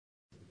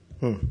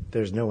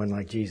There's no one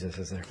like Jesus,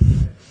 is there?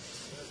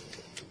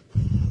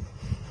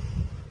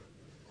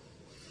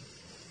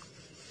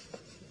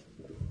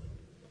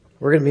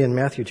 We're going to be in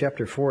Matthew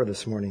chapter 4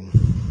 this morning.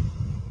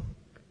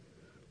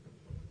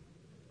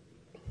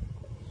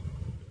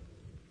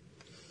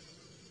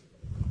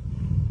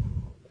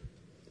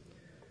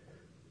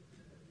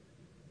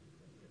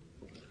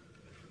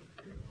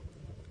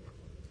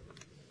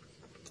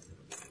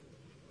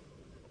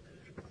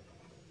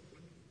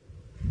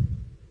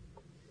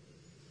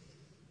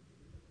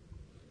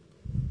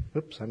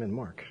 Oops, I'm in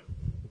Mark.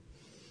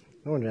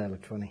 No wonder that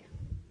looked funny.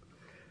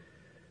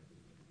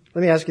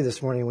 Let me ask you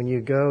this morning, when you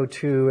go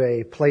to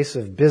a place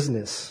of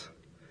business,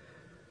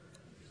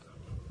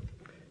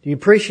 do you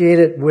appreciate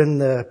it when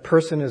the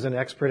person is an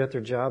expert at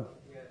their job?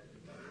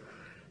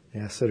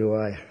 Yeah, so do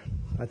I.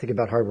 I think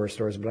about hardware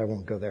stores, but I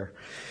won't go there.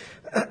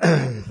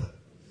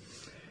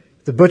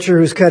 The butcher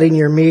who's cutting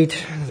your meat,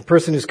 the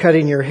person who's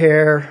cutting your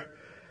hair,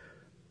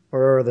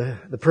 or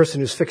the person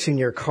who's fixing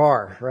your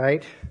car,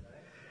 right?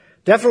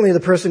 Definitely the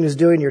person who's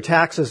doing your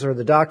taxes or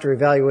the doctor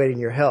evaluating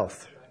your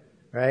health,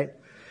 right?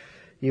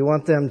 You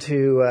want them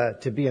to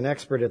be an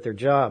expert at their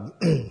job.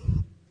 It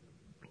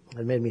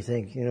made me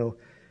think,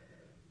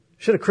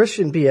 should a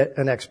Christian be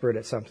an expert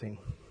at something?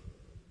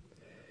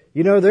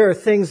 There are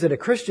things that a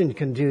Christian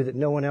can do that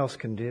no one else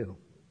can do.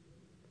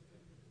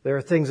 There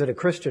are things that a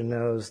Christian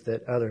knows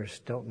that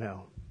others don't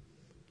know,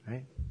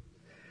 right?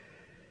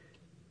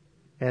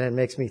 And it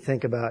makes me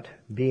think about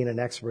being an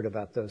expert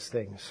about those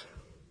things.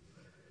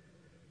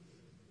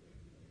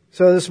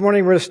 So this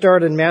morning we're going to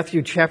start in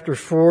Matthew chapter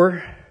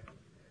 4.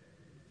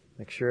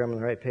 Make sure I'm on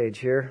the right page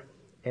here.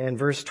 And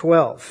verse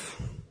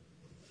 12.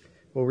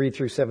 We'll read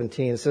through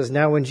 17. It says,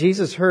 "Now when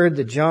Jesus heard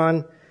that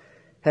John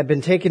had been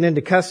taken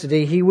into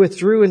custody, he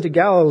withdrew into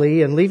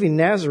Galilee, and leaving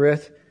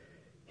Nazareth,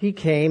 he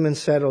came and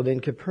settled in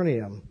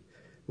Capernaum,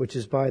 which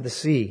is by the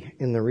sea,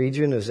 in the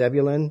region of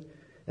Zebulun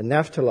and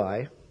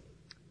Naphtali.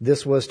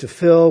 This was to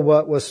fill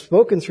what was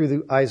spoken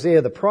through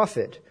Isaiah the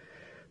prophet.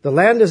 The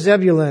land of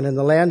Zebulun and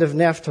the land of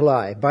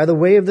Naphtali, by the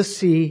way of the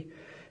sea,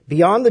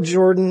 beyond the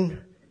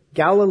Jordan,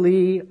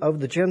 Galilee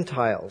of the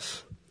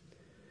Gentiles.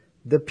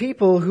 The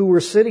people who were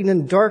sitting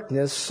in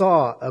darkness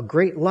saw a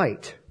great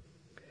light.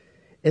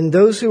 And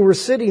those who were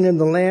sitting in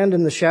the land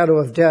in the shadow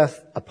of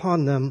death,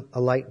 upon them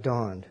a light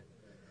dawned.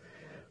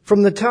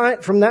 From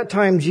that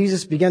time,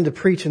 Jesus began to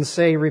preach and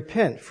say,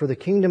 'Repent, for the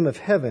kingdom of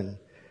heaven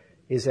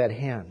is at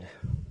hand.'"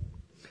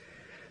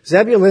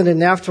 Zebulun and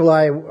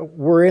Naphtali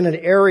were in an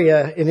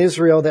area in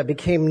Israel that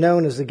became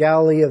known as the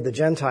Galilee of the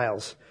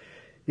Gentiles.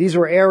 These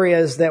were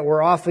areas that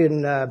were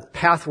often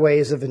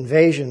pathways of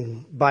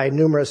invasion by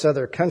numerous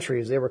other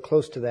countries. They were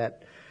close to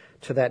that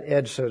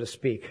edge, so to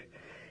speak.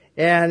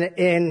 And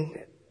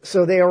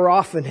so they were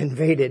often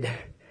invaded.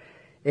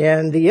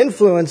 And the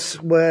influence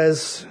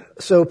was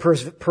so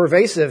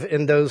pervasive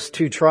in those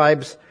two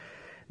tribes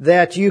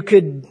that you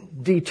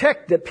could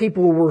detect that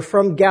people were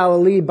from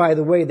Galilee by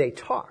the way they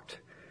talked.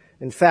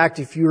 In fact,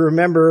 if you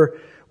remember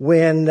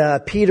when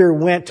Peter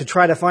went to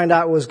try to find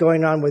out what was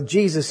going on with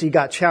Jesus, he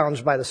got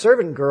challenged by the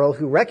servant girl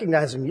who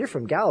recognized him. "You're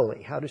from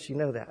Galilee." How does she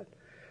know that?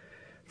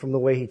 From the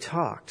way he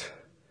talked.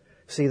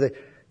 See, the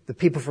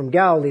people from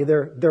Galilee,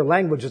 their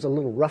language is a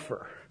little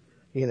rougher,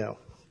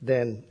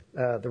 than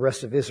the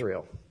rest of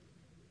Israel.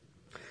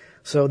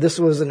 So this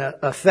was an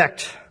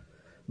effect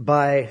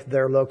by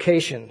their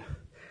location.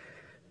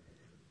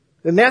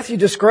 And Matthew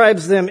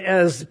describes them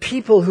as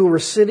people who were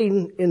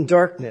sitting in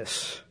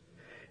darkness.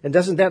 And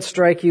doesn't that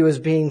strike you as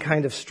being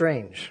kind of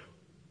strange?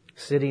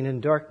 Sitting in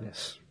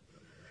darkness.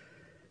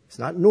 It's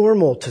not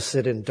normal to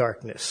sit in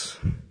darkness.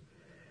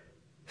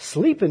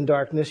 Sleep in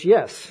darkness,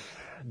 yes.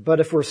 But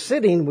if we're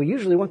sitting, we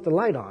usually want the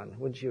light on.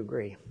 Wouldn't you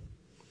agree?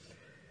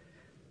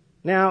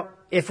 Now,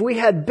 if we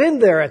had been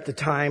there at the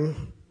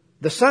time,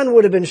 the sun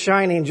would have been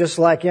shining just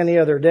like any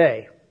other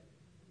day.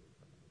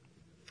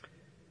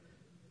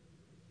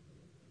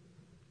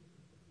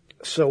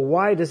 So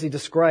why does he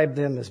describe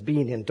them as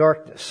being in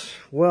darkness?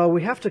 Well,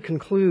 we have to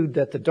conclude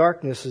that the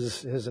darkness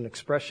is an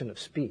expression of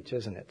speech,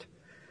 isn't it?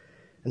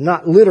 And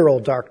not literal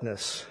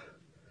darkness.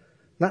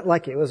 Not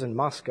like it was in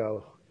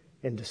Moscow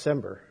in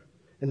December.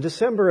 In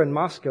December in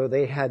Moscow,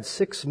 they had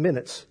 6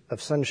 minutes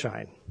of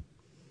sunshine.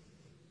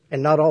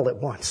 And not all at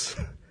once.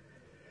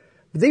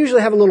 But they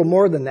usually have a little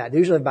more than that. They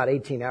usually have about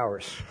 18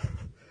 hours.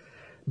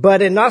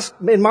 But in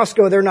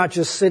Moscow, they're not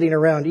just sitting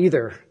around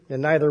either.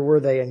 And neither were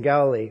they in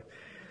Galilee.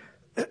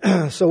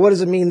 So what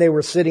does it mean they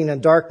were sitting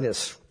in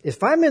darkness?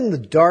 If I'm in the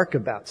dark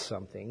about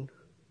something,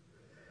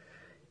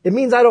 it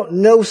means I don't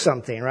know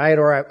something, right?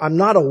 Or I'm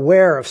not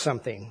aware of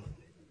something.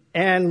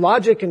 And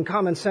logic and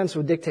common sense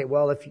would dictate,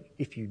 well,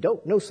 if you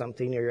don't know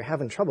something or you're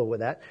having trouble with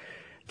that,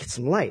 get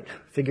some light,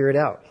 figure it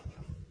out.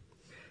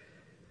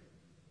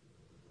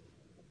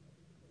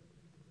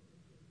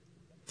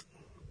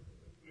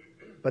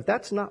 But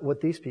that's not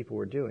what these people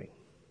were doing.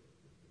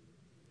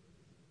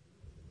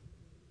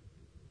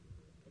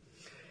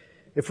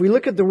 If we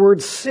look at the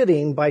word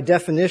sitting by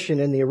definition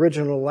in the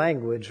original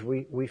language,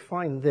 we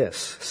find this.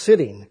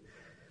 Sitting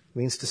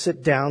means to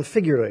sit down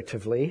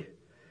figuratively,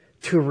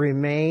 to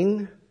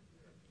remain,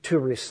 to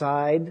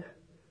reside,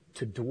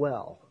 to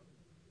dwell.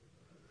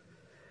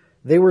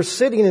 They were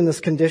sitting in this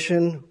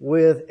condition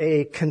with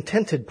a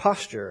contented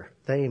posture.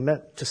 They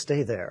meant to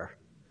stay there.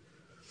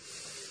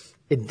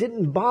 It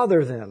didn't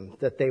bother them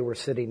that they were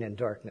sitting in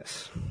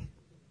darkness.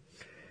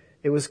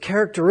 It was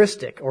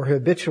characteristic or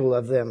habitual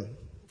of them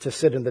to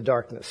sit in the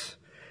darkness.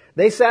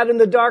 They sat in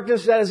the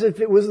darkness as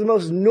if it was the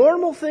most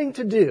normal thing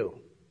to do,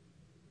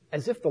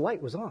 as if the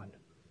light was on.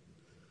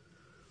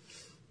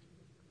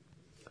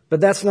 But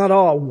that's not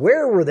all.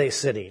 Where were they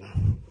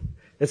sitting?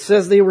 It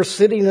says they were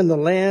sitting in the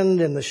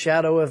land in the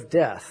shadow of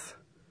death.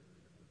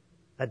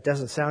 That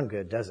doesn't sound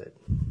good, does it?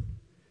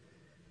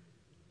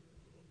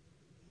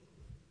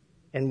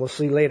 And we'll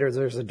see later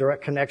there's a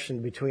direct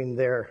connection between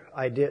their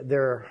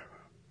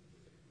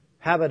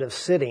habit of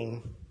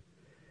sitting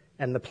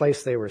and the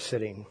place they were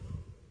sitting.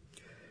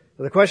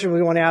 The question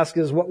we want to ask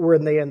is, what were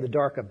they in the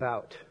dark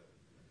about?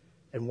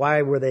 And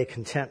why were they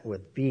content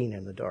with being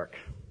in the dark?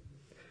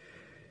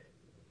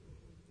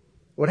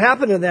 What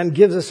happened to them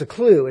gives us a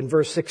clue. In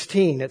verse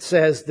 16, it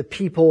says, the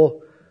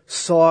people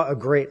saw a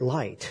great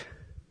light.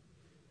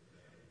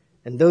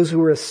 And those who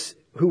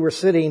were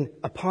sitting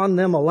upon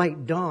them, a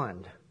light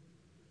dawned.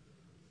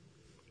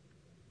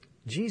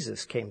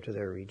 Jesus came to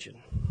their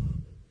region.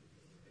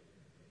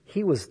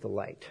 He was the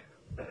light.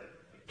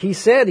 He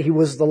said he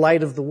was the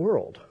light of the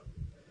world.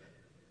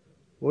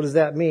 What does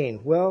that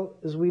mean? Well,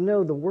 as we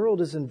know, the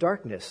world is in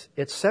darkness.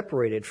 It's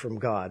separated from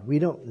God. We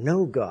don't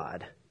know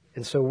God.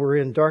 And so we're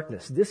in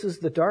darkness. This is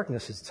the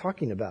darkness it's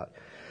talking about.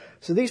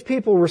 So these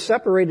people were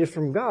separated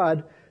from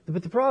God,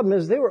 but the problem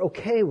is they were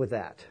okay with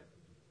that.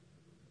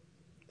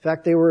 In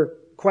fact, they were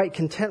quite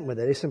content with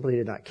it. They simply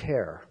did not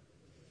care.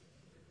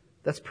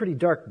 That's pretty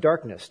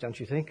darkness, don't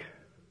you think?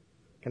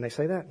 Can I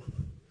say that?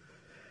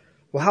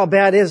 Well, how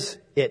bad is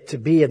it to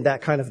be in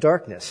that kind of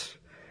darkness?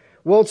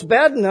 Well, it's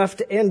bad enough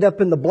to end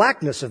up in the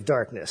blackness of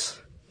darkness.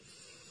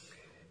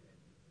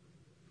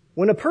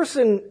 When a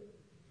person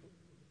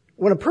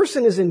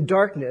is in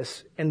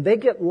darkness and they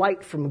get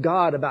light from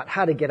God about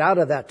how to get out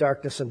of that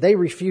darkness and they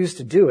refuse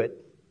to do it,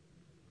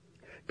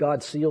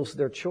 God seals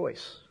their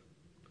choice.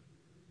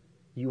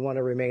 You want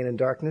to remain in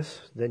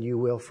darkness? Then you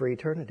will for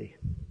eternity.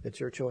 It's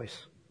your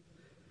choice.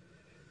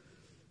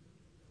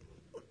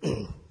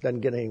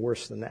 Doesn't get any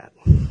worse than that.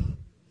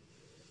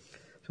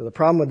 So the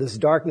problem with this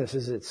darkness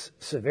is its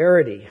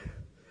severity.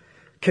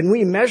 Can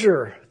we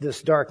measure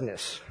this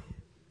darkness?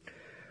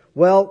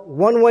 Well,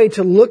 one way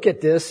to look at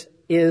this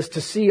is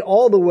to see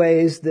all the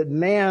ways that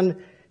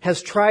man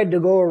has tried to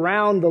go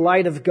around the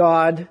light of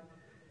God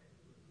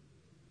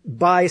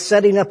by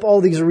setting up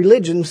all these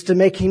religions to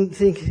make him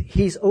think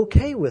he's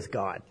okay with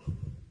God.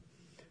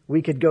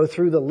 We could go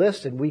through the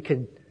list and we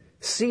could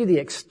see the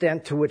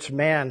extent to which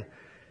man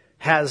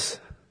has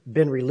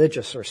been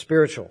religious or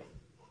spiritual.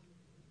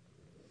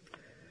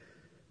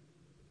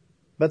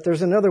 But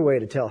there's another way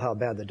to tell how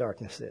bad the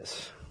darkness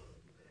is.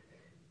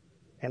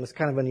 And it's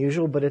kind of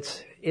unusual, but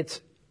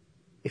it's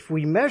if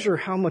we measure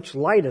how much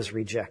light is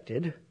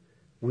rejected,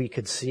 we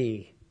could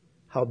see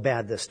how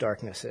bad this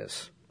darkness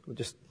is.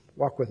 Just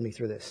walk with me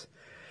through this.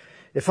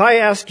 If I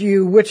ask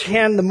you which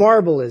hand the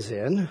marble is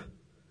in,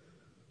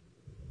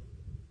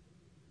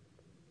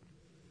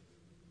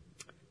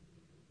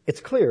 it's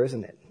clear,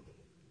 isn't it?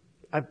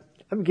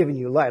 I'm giving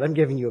you light. I'm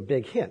giving you a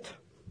big hint.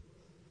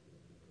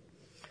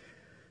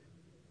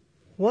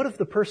 What if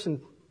the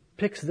person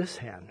picks this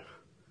hand?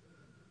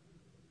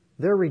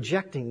 They're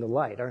rejecting the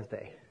light, aren't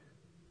they?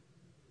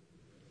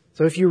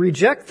 So if you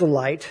reject the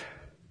light,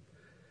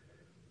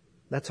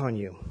 that's on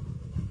you.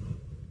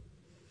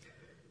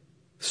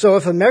 So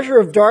if a measure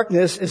of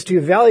darkness is to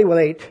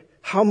evaluate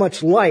how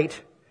much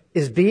light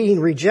is being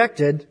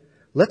rejected,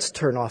 let's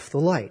turn off the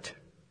light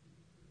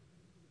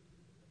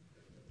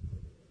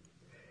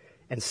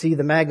and see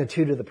the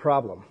magnitude of the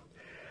problem.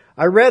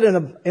 I read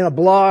in a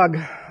blog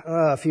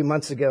a few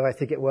months ago, I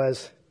think it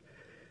was,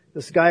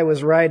 this guy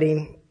was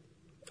writing,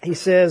 he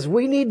says,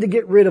 we need to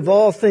get rid of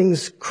all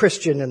things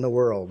Christian in the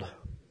world.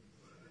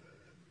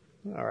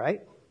 All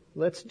right,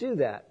 let's do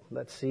that.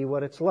 Let's see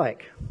what it's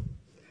like.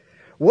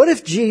 What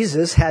if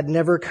Jesus had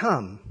never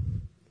come?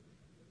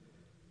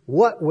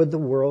 What would the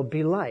world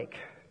be like?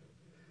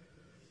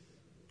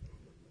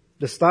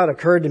 This thought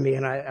occurred to me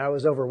and I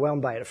was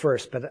overwhelmed by it at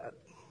first, but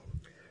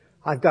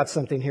I've got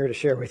something here to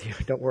share with you.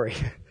 Don't worry.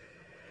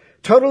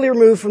 Totally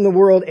remove from the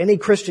world any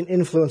Christian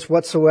influence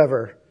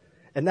whatsoever.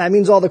 And that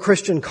means all the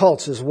Christian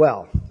cults as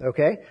well.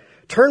 Okay?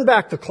 Turn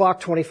back the clock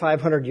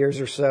 2,500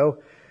 years or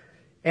so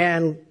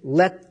and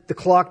let the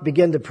clock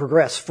begin to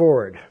progress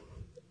forward.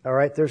 All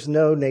right? There's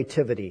no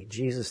nativity.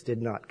 Jesus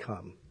did not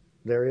come.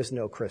 There is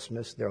no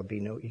Christmas. There'll be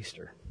no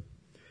Easter.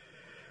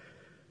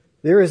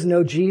 There is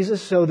no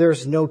Jesus, so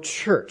there's no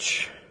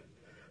church.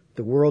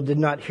 The world did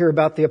not hear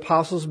about the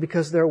apostles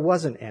because there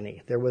wasn't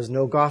any. There was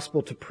no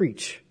gospel to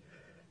preach.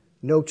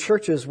 No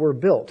churches were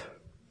built.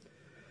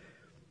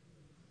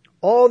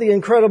 All the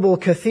incredible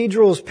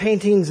cathedrals,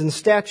 paintings, and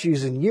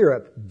statues in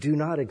Europe do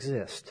not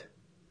exist.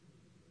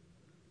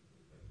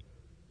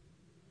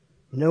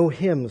 No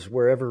hymns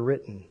were ever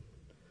written.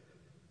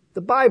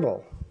 The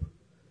Bible,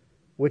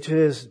 which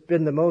has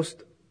been the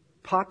most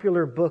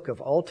popular book of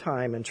all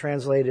time and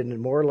translated into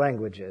more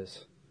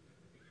languages,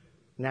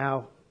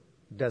 now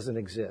doesn't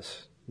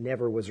exist,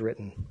 never was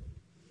written.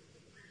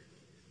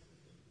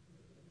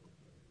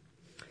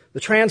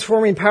 The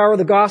transforming power of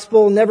the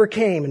gospel never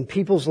came, and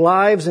people's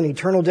lives and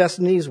eternal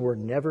destinies were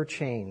never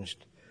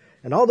changed.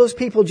 And all those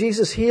people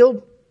Jesus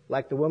healed,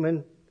 like the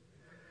woman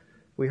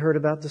we heard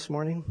about this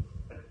morning,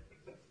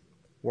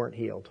 weren't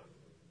healed.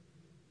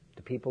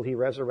 The people he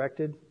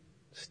resurrected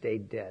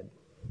stayed dead.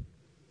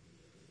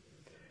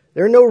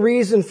 There's no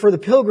reason for the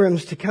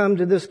pilgrims to come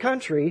to this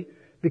country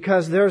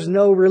because there's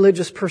no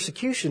religious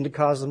persecution to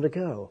cause them to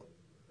go.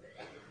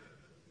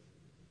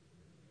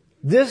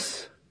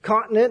 This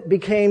continent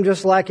became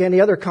just like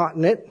any other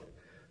continent,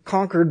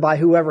 conquered by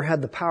whoever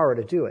had the power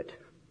to do it.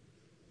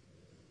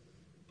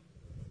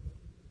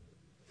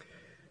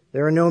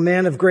 There are no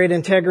men of great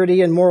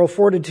integrity and moral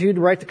fortitude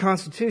to write the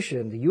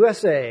Constitution. The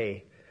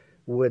USA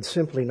would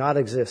simply not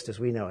exist as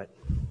we know it.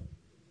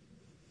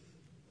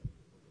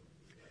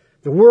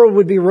 The world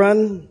would be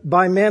run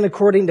by men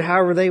according to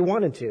however they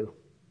wanted to,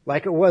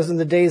 like it was in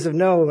the days of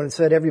Noah when it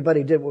said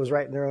everybody did what was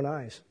right in their own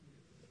eyes.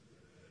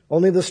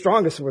 Only the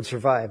strongest would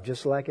survive,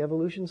 just like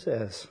evolution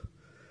says.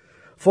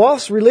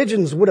 False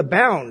religions would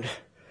abound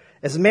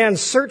as man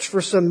searched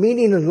for some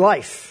meaning in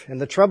life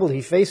and the trouble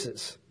he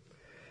faces.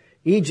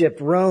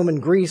 Egypt, Rome,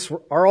 and Greece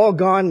are all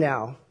gone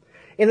now.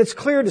 And it's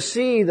clear to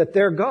see that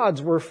their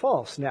gods were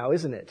false now,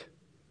 isn't it?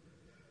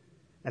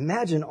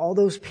 Imagine all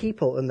those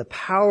people and the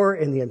power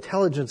and the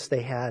intelligence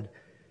they had.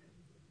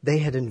 They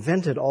had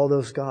invented all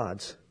those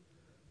gods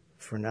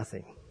for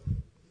nothing.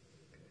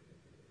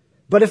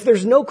 But if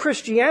there's no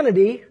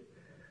Christianity,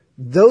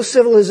 those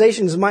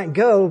civilizations might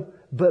go,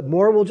 but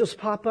more will just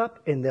pop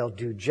up and they'll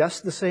do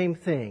just the same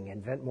thing,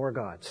 invent more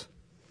gods.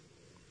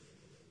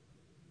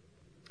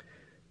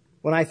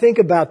 When I think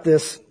about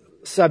this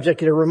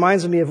subject, it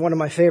reminds me of one of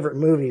my favorite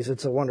movies,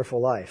 It's a Wonderful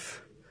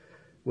Life,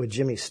 with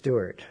Jimmy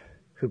Stewart,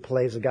 who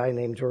plays a guy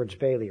named George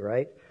Bailey,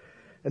 right?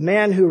 A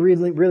man who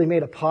really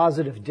made a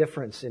positive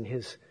difference in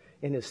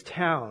his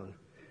town,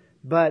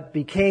 but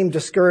became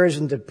discouraged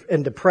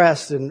and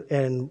depressed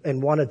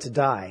and wanted to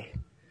die,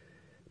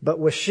 but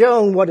was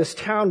shown what his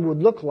town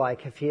would look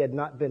like if he had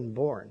not been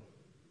born.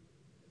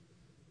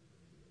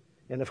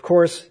 And of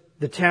course,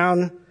 the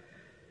town,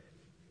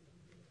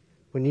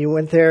 when you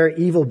went there,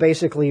 evil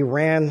basically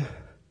ran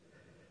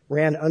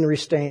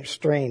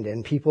unrestrained,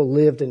 and people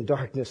lived in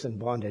darkness and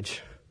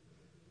bondage.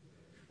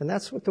 And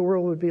that's what the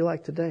world would be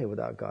like today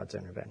without God's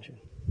intervention.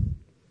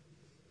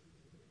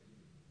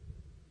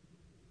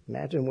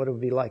 Imagine what it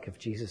would be like if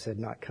Jesus had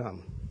not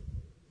come.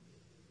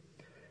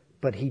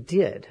 But he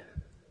did.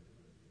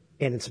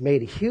 And it's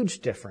made a huge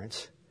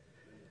difference.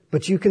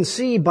 But you can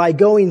see by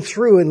going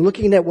through and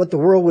looking at what the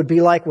world would be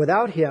like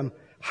without him,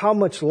 how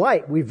much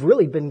light we've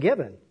really been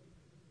given.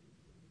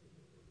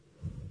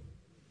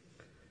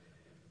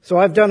 So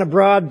I've done a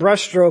broad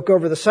brushstroke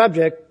over the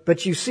subject,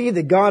 but you see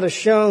that God has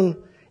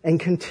shown and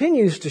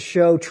continues to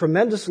show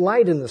tremendous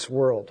light in this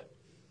world.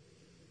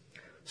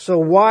 So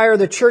why are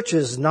the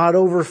churches not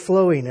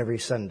overflowing every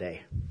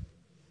Sunday?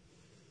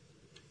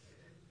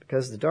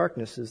 Because the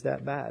darkness is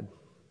that bad.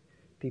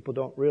 People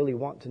don't really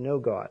want to know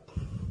God.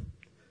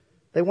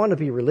 They want to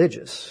be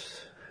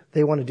religious.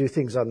 They want to do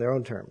things on their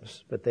own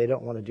terms, but they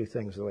don't want to do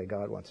things the way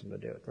God wants them to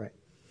do it, right?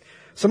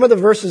 Some of the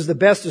verses that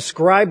best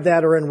describe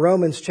that are in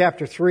Romans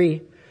chapter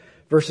 3,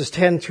 verses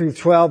 10 through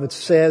 12. It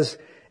says,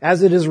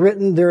 "As it is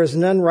written, there is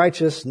none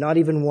righteous, not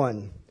even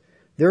one.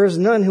 There is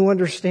none who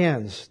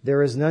understands.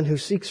 There is none who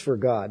seeks for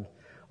God.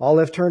 All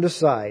have turned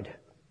aside.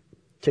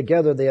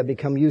 Together they have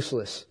become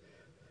useless.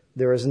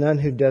 There is none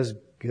who does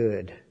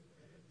good.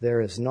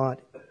 There is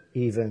not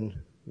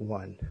even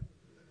one."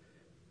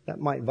 That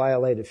might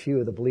violate a few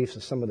of the beliefs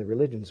of some of the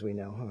religions we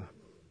know, huh?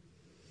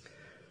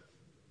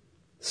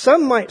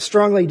 Some might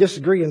strongly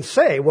disagree and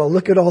say, well,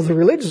 look at all the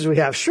religions we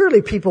have.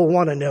 Surely people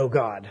want to know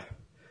God.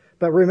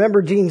 But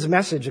remember Dean's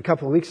message a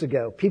couple of weeks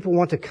ago. People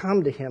want to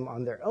come to him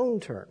on their own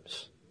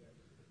terms.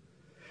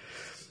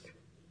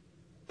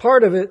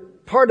 Part of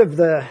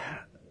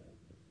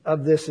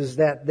this is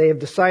that they've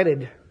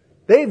decided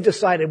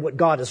what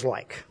God is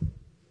like.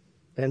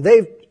 And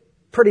they've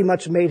pretty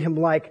much made him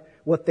like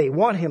what they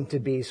want him to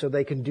be so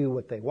they can do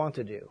what they want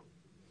to do.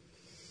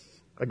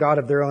 A God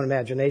of their own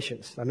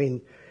imaginations. I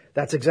mean,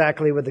 that's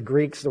exactly what the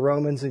Greeks, the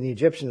Romans, and the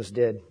Egyptians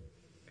did.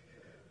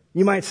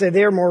 You might say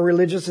they're more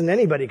religious than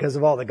anybody because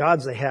of all the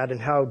gods they had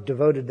and how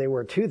devoted they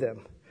were to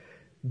them.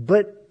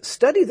 But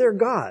study their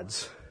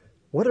gods.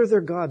 What are their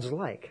gods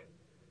like?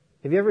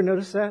 Have you ever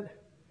noticed that?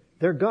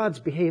 Their gods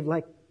behave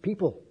like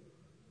people.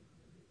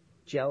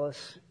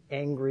 Jealous,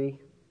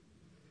 angry,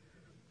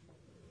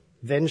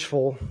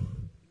 vengeful.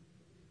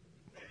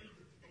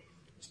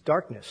 It's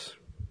darkness.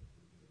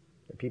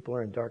 The people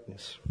are in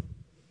darkness.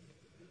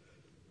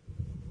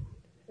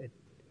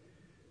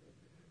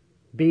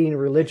 Being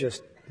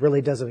religious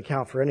really doesn't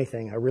account for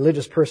anything. A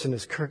religious person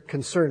is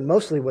concerned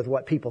mostly with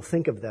what people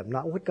think of them,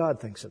 not what God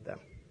thinks of them.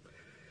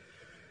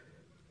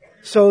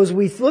 So as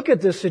we look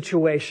at this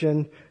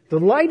situation, the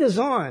light is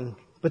on,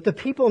 but the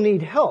people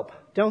need help,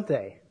 don't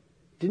they?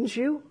 Didn't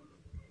you?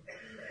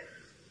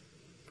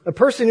 A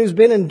person who's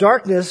been in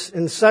darkness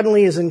and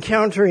suddenly is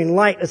encountering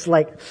light, it's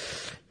like,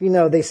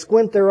 they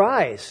squint their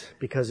eyes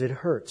because it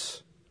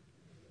hurts.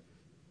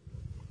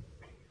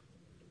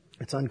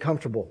 It's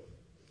uncomfortable.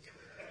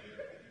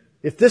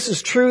 If this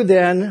is true,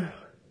 then,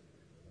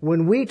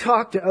 when we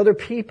talk to other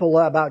people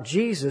about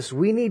Jesus,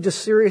 we need to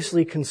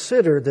seriously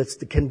consider that's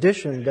the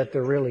condition that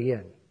they're really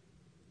in.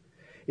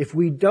 If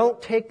we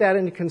don't take that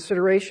into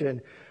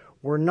consideration,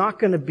 we're not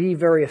going to be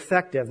very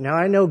effective. Now,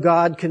 I know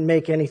God can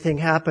make anything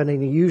happen,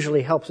 and He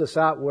usually helps us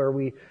out where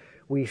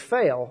we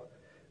fail.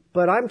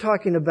 But I'm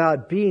talking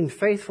about being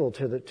faithful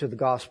to the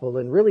gospel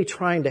and really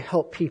trying to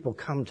help people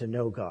come to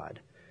know God.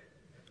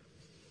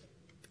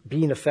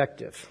 Being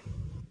effective.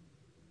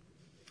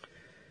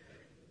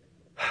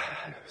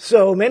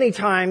 So many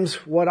times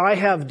what I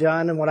have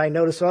done and what I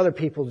notice other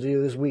people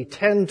do is we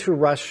tend to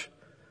rush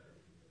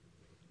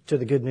to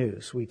the good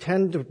news. We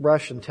tend to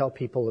rush and tell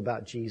people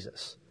about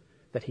Jesus,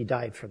 that He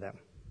died for them.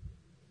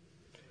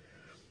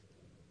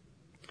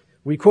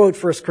 We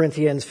quote 1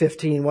 Corinthians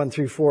 15,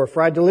 1-4,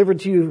 "For I delivered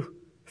to you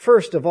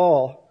first of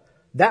all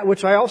that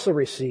which I also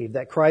received,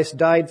 that Christ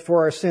died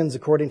for our sins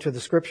according to the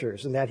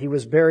Scriptures, and that He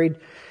was buried,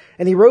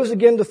 and He rose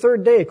again the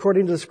third day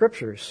according to the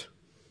Scriptures."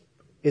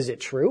 Is it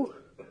true?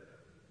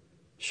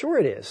 Sure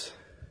it is.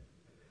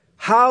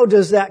 How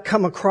does that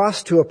come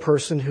across to a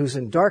person who's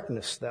in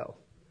darkness, though?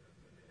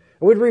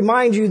 I would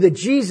remind you that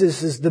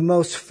Jesus is the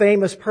most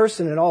famous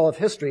person in all of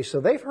history,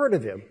 so they've heard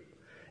of Him.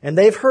 And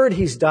they've heard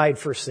He's died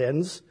for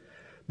sins.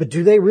 But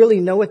do they really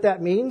know what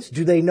that means?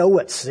 Do they know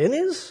what sin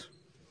is?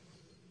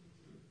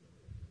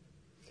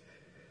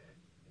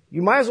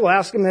 You might as well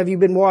ask them, have you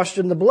been washed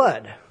in the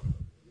blood?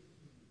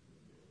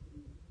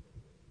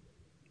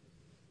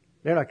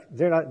 They're not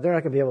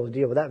going to be able to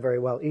deal with that very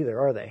well either,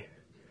 are they?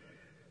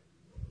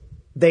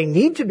 They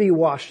need to be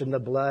washed in the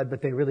blood,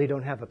 but they really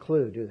don't have a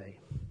clue, do they?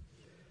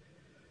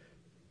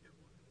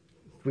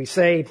 We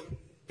say to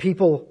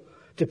people,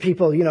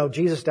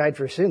 Jesus died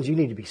for sins, you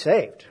need to be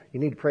saved. You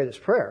need to pray this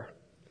prayer.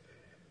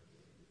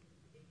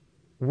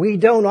 We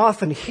don't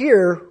often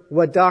hear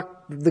what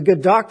the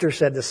good doctor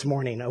said this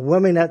morning. A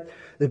woman at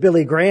the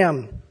Billy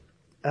Graham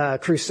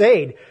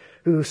crusade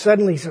who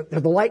suddenly, the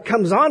light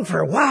comes on for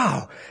her.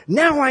 Wow,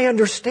 now I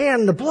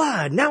understand the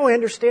blood. Now I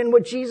understand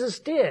what Jesus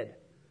did.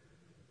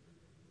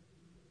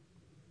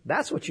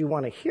 That's what you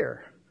want to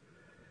hear.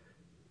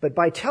 But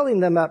by telling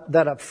them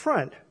that up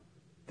front,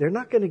 they're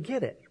not going to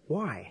get it.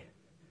 Why?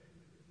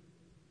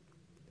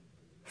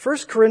 1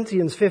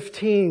 Corinthians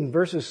 15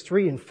 verses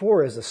 3 and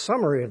 4 is a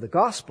summary of the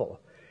gospel.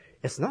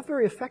 It's not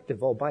very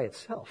effective all by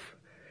itself.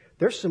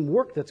 There's some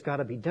work that's got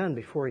to be done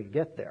before you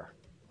get there.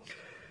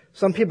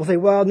 Some people say,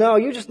 well, no,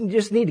 you just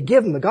need to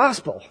give them the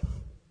gospel.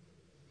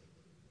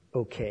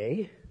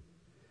 Okay.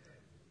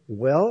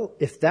 Well,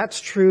 if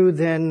that's true,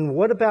 then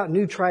what about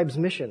New Tribes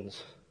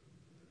Missions?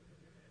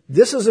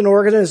 This is an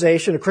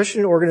organization, a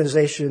Christian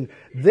organization.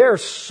 Their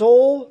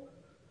sole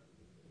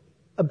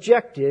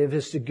objective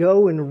is to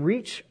go and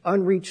reach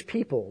unreached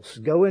peoples.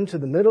 Go into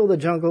the middle of the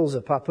jungles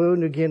of Papua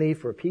New Guinea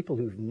for people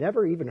who've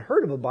never even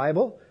heard of a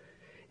Bible.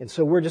 And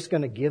so we're just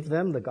going to give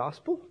them the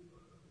gospel?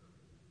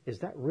 Is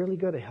that really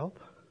going to help?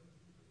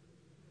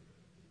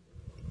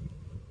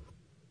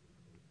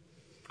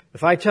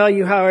 If I tell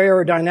you how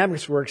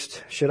aerodynamics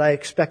works, should I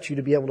expect you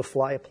to be able to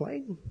fly a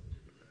plane?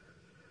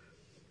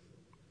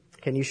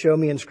 Can you show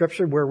me in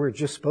Scripture where we're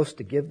just supposed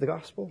to give the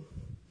gospel?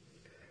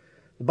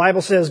 The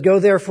Bible says, go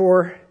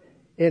therefore,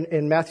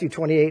 in Matthew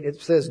 28,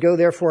 it says, go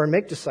therefore and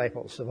make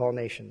disciples of all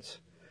nations,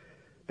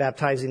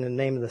 baptizing in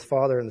the name of the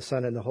Father and the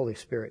Son and the Holy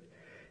Spirit,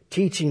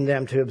 teaching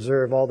them to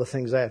observe all the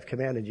things I have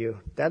commanded you.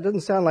 That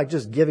doesn't sound like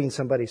just giving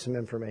somebody some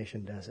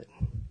information, does it?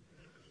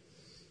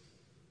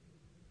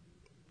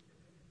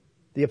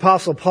 The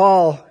Apostle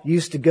Paul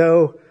used to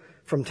go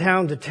from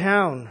town to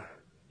town.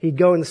 He'd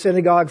go in the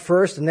synagogue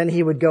first, and then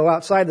he would go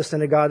outside the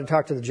synagogue to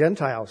talk to the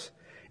Gentiles.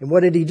 And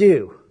what did he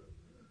do?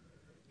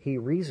 He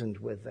reasoned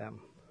with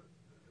them.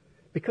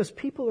 Because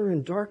people are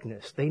in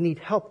darkness. They need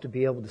help to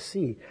be able to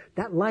see.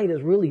 That light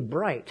is really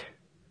bright.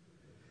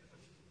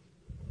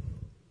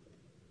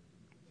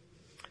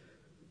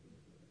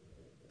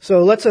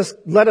 So let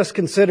us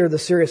consider the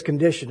serious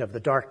condition of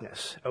the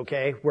darkness,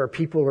 okay, where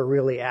people are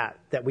really at,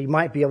 that we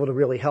might be able to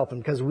really help them,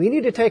 because we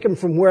need to take them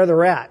from where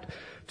they're at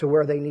to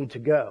where they need to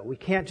go. We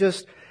can't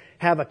just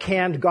have a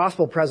canned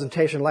gospel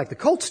presentation like the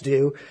cults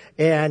do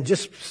and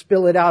just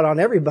spill it out on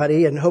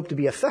everybody and hope to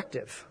be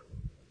effective.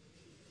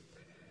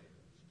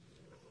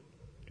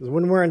 Because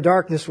when we're in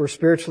darkness, we're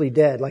spiritually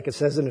dead. Like it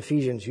says in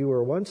Ephesians, you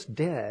were once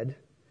dead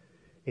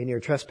in your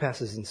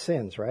trespasses and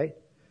sins, right?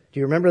 Do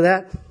you remember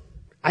that?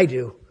 I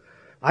do.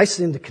 I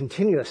sinned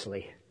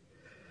continuously.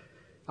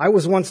 I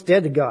was once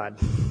dead to God.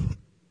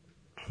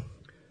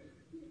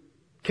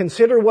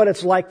 Consider what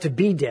it's like to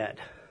be dead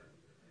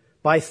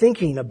by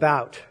thinking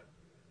about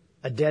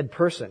a dead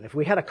person. If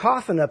we had a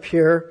coffin up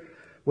here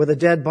with a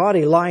dead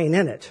body lying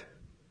in it,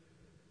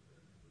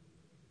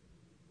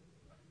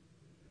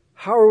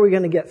 how are we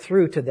going to get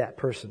through to that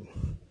person?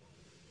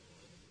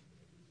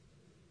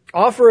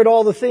 Offer it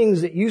all the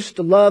things it used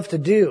to love to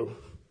do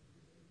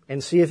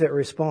and see if it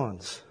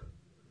responds.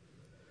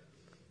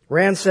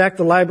 Ransack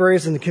the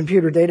libraries and the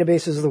computer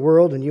databases of the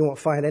world and you won't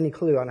find any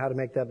clue on how to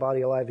make that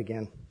body alive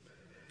again.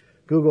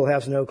 Google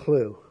has no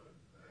clue.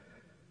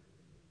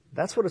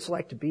 That's what it's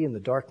like to be in the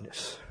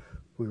darkness.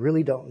 We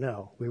really don't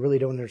know. We really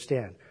don't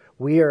understand.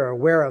 We are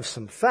aware of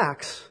some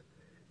facts,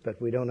 but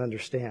we don't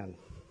understand.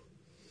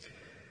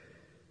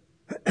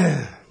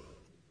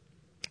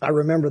 I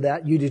remember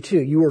that. You do too.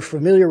 You were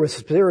familiar with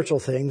spiritual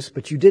things,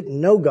 but you didn't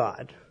know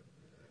God.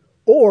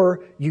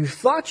 Or you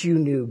thought you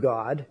knew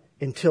God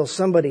until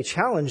somebody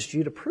challenged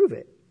you to prove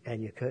it,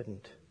 and you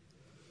couldn't.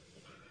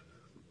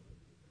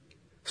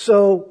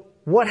 So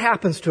what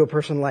happens to a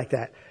person like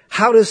that?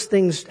 How do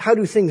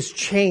things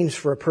change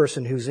for a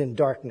person who's in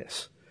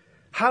darkness?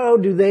 How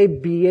do they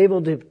be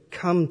able to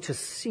come to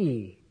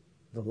see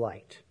the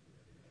light?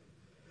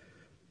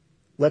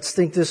 Let's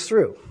think this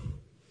through.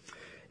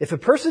 If a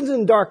person's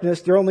in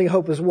darkness, their only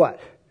hope is what?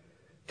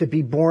 To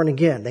be born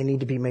again. They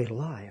need to be made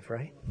alive,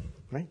 right?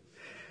 Right?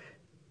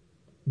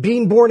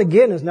 Being born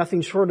again is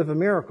nothing short of a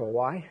miracle.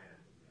 Why?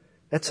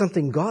 That's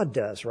something God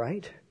does,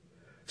 right?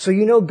 So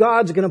you know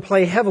God's going to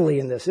play heavily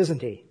in this,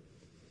 isn't he?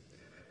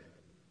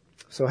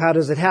 So how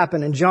does it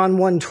happen? In John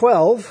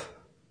 1:12,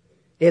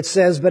 it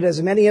says, "But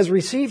as many as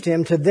received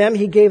him, to them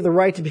he gave the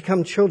right to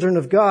become children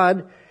of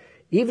God,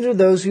 even to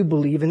those who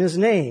believe in his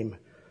name,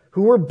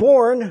 who were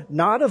born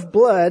not of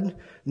blood,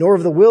 nor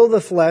of the will of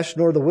the flesh,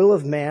 nor the will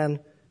of man,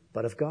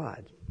 but of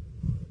God."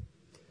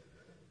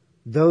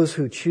 Those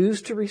who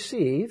choose to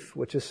receive,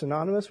 which is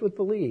synonymous with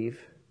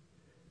believe,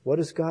 what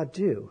does God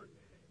do?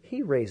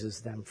 He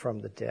raises them from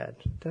the dead,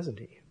 doesn't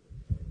he?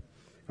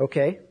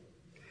 Okay.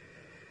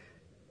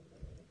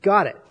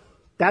 Got it.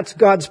 That's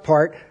God's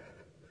part.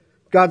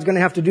 God's going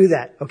to have to do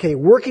that. Okay,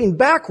 working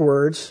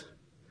backwards,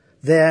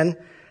 then,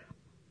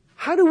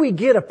 how do we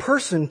get a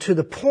person to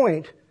the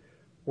point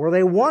where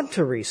they want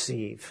to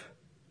receive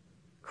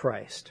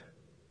Christ?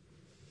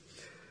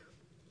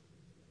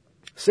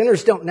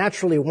 Sinners don't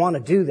naturally want to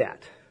do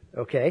that,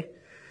 okay?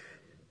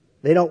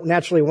 They don't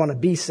naturally want to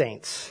be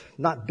saints,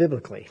 not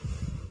biblically.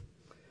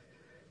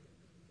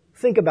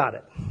 Think about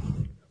it.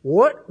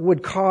 What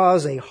would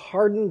cause a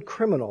hardened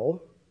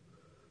criminal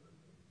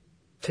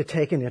to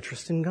take an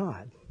interest in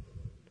God?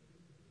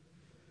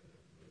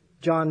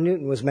 John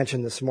Newton was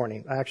mentioned this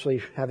morning. I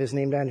actually have his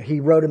name down here. He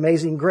wrote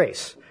Amazing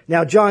Grace.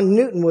 Now, John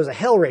Newton was a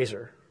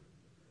hellraiser.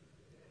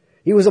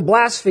 He was a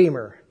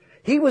blasphemer.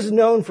 He was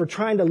known for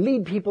trying to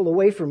lead people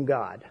away from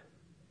God.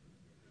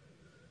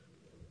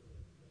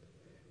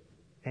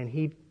 And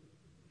he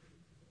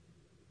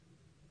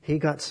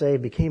got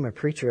saved, became a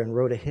preacher, and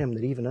wrote a hymn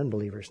that even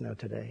unbelievers know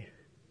today.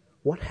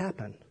 What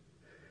happened?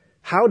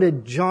 How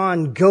did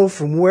John go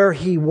from where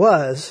he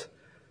was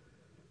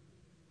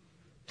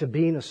to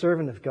being a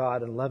servant of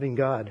God and loving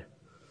God?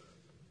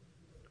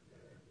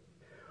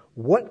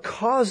 What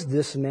caused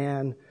this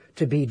man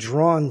to be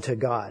drawn to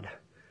God?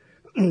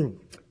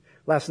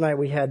 Last night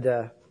we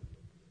had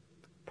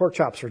pork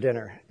chops for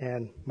dinner,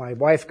 and my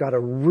wife got a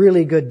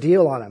really good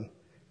deal on them.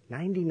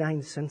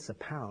 99 cents a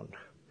pound.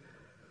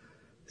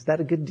 Is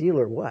that a good deal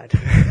or what?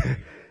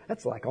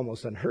 That's like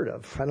almost unheard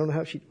of. I don't know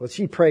how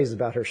she praised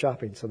about her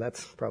shopping, so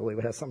that's probably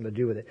what has something to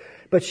do with it.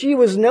 But she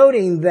was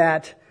noting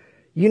that,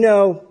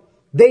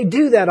 they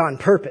do that on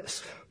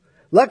purpose.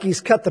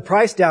 Lucky's cut the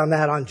price down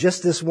that on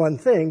just this one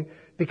thing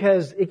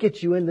because it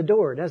gets you in the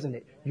door, doesn't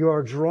it?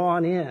 You're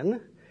drawn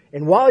in.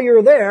 And while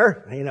you're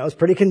there, it's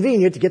pretty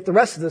convenient to get the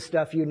rest of the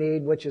stuff you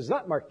need, which is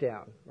not marked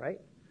down,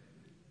 right?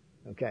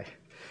 Okay.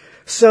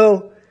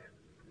 So,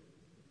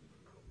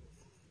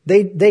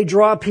 they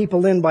draw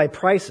people in by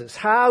prices.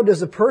 How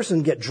does a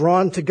person get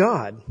drawn to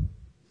God?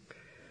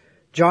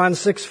 John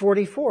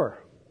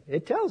 6:44.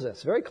 It tells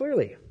us very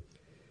clearly.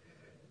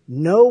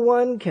 "No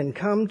one can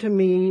come to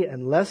me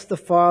unless the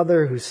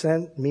Father who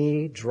sent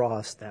me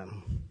draws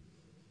them."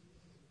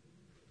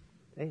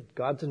 Hey,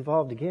 God's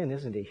involved again,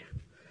 isn't he?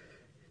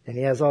 And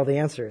he has all the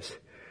answers.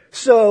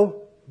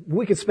 So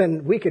we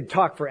could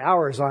talk for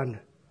hours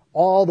on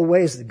all the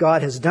ways that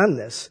God has done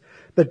this.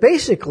 But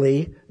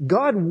basically,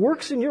 God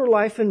works in your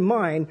life and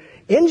mine,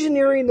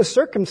 engineering the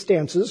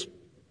circumstances,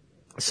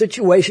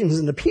 situations,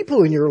 and the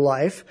people in your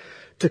life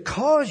to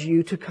cause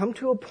you to come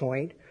to a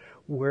point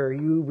where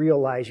you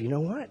realize, you know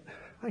what?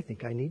 I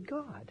think I need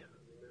God.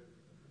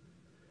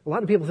 A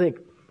lot of people think,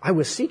 I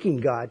was seeking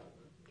God.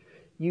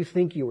 You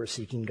think you were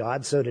seeking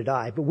God, so did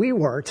I, but we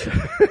weren't.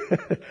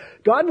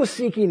 God was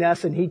seeking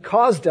us, and he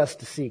caused us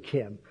to seek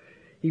him.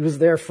 He was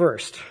there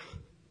first.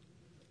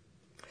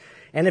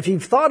 And if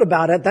you've thought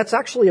about it, that's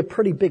actually a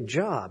pretty big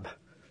job,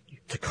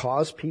 to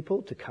cause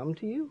people to come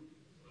to you.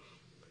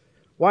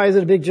 Why is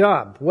it a big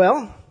job?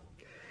 Well,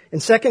 in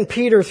 2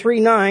 Peter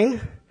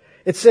 3:9,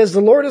 it says, "The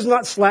Lord is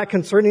not slack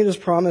concerning his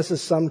promise,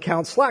 as some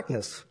count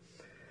slackness,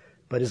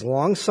 but is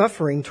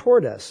long-suffering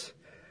toward us,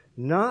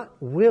 not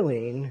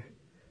willing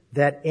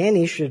that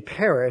any should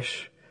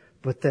perish,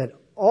 but that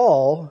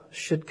all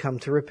should come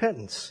to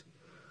repentance."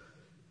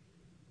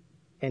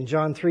 And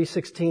John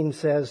 3:16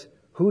 says,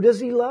 who does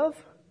he love?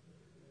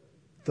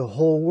 The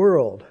whole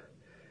world.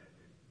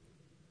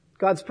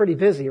 God's pretty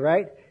busy,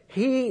 right?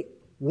 He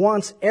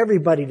wants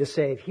everybody to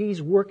save.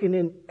 He's working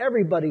in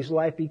everybody's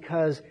life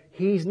because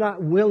he's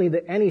not willing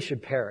that any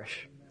should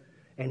perish.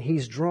 And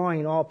he's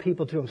drawing all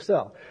people to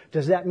himself.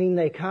 Does that mean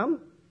they come?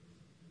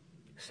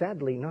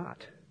 Sadly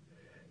not.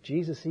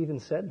 Jesus even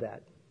said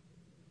that.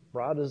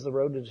 Broad is the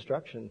road to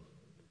destruction.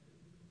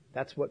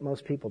 That's what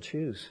most people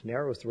choose.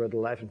 Narrow is the road to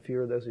life and few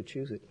are those who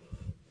choose it.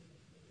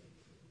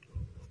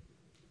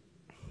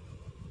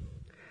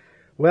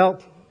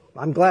 Well,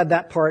 I'm glad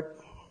that part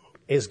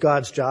is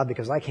God's job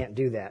because I can't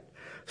do that.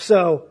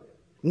 So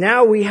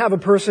now we have a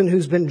person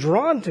who's been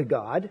drawn to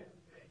God.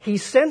 He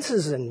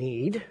senses a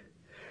need,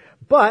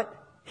 but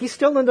he's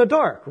still in the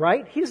dark,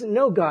 right? He doesn't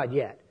know God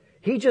yet.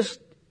 He just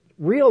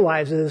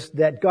realizes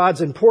that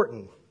God's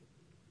important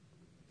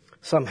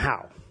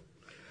somehow.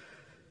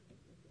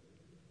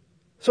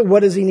 So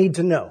what does he need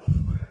to know?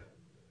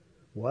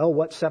 Well,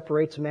 what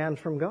separates man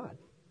from God?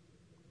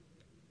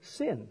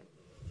 Sin.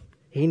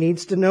 He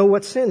needs to know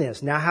what sin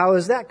is. Now, how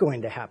is that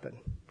going to happen?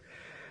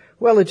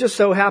 Well, it just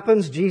so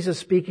happens, Jesus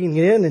speaking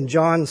in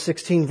John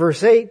 16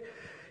 verse 8,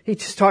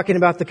 he's talking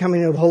about the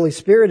coming of the Holy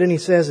Spirit, and he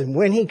says, and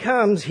when he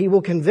comes, he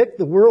will convict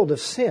the world of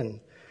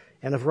sin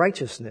and of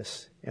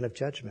righteousness and of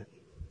judgment.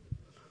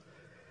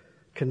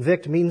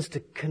 Convict means to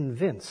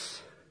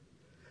convince.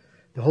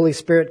 The Holy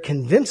Spirit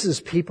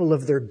convinces people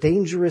of their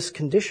dangerous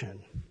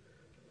condition.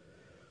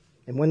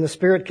 And when the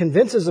Spirit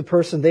convinces a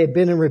person they have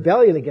been in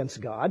rebellion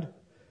against God,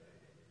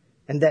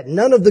 and that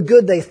none of the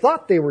good they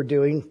thought they were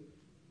doing,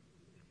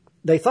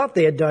 they thought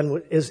they had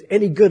done is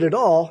any good at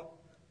all,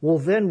 well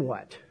then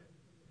what?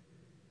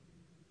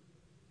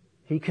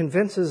 He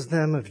convinces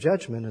them of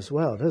judgment as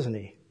well, doesn't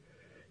he?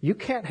 You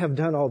can't have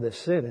done all this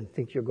sin and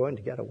think you're going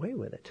to get away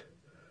with it,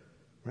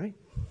 right?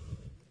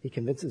 He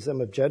convinces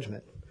them of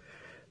judgment.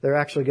 They're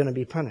actually going to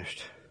be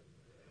punished.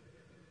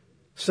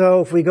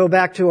 So if we go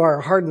back to our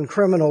hardened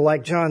criminal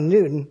like John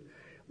Newton,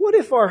 what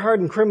if our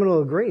hardened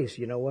criminal agrees?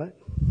 You know what?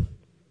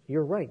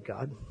 You're right,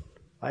 God.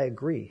 I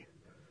agree.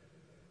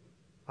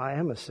 I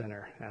am a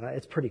sinner, and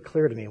it's pretty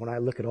clear to me when I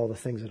look at all the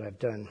things that I've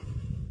done.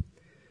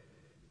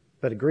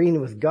 But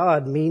agreeing with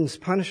God means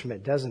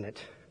punishment, doesn't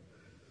it?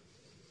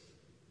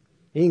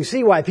 You can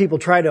see why people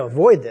try to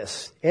avoid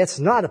this. It's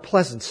not a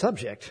pleasant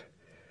subject.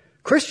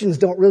 Christians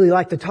don't really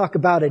like to talk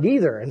about it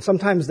either, and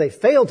sometimes they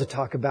fail to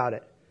talk about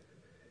it.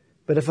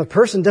 But if a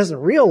person doesn't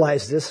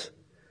realize this,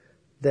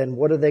 then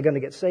what are they going to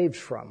get saved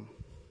from?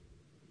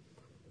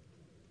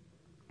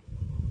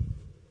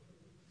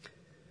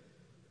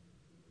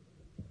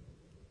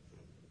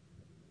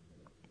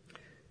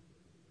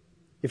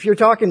 If you're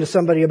talking to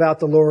somebody about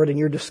the Lord and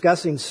you're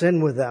discussing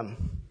sin with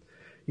them,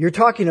 you're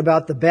talking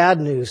about the bad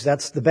news.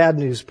 That's the bad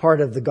news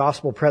part of the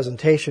gospel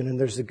presentation, and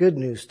there's the good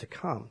news to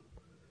come.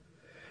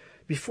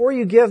 Before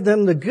you give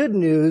them the good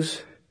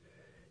news,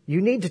 you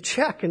need to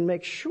check and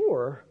make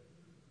sure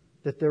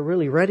that they're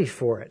really ready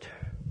for it.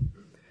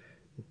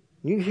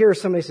 You hear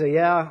somebody say,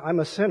 yeah, I'm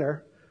a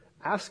sinner.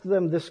 Ask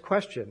them this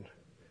question.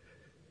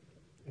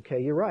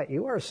 Okay, you're right.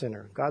 You are a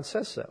sinner. God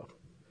says so.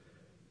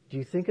 Do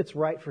you think it's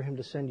right for him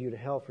to send you to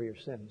hell for your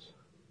sins?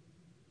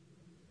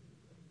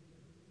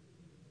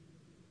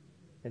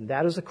 And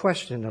that is a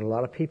question that a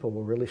lot of people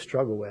will really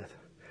struggle with.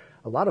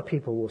 A lot of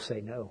people will say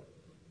no.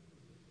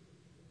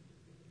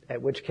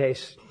 At which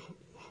case,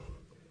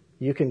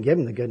 you can give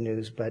them the good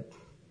news, but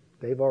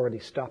they've already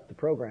stopped the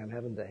program,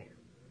 haven't they?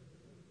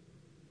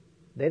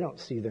 They don't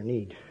see their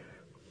need.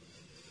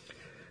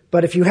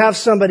 But if you have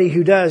somebody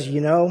who does,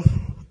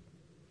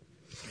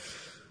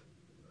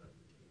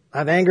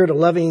 I've angered a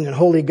loving and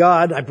holy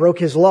God, I broke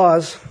his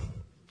laws,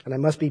 and I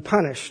must be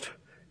punished,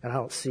 and I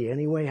don't see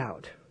any way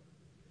out.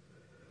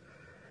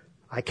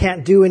 I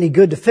can't do any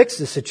good to fix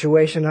the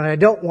situation, and I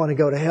don't want to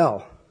go to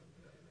hell.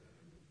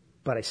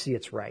 But I see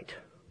it's right.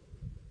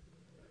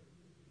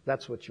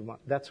 That's what you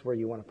want. That's where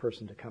you want a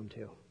person to come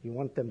to. You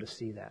want them to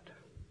see that.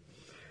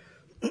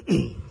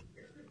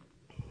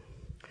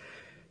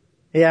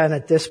 Yeah, and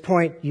at this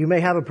point, you may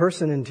have a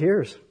person in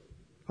tears.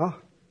 Oh,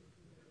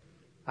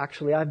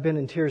 actually, I've been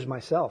in tears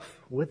myself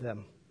with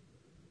them.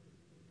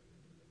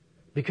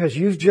 Because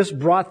you've just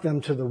brought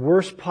them to the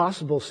worst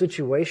possible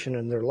situation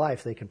in their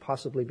life they can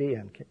possibly be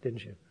in,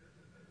 didn't you?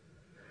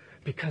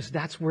 Because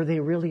that's where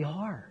they really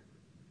are.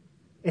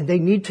 And they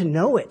need to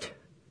know it.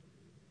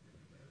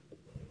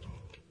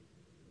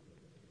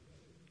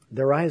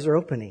 Their eyes are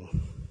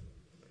opening.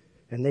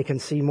 And they can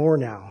see more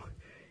now.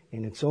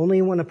 And it's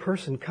only when a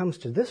person comes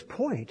to this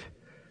point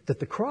that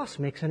the cross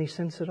makes any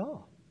sense at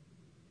all.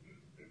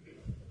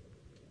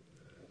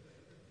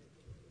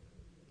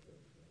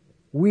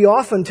 We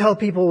often tell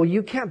people, well,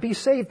 you can't be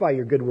saved by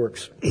your good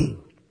works.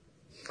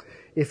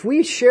 If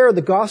we share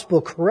the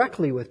gospel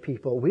correctly with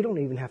people, we don't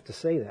even have to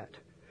say that.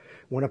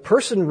 When a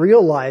person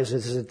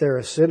realizes that they're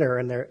a sinner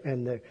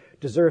and they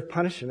deserve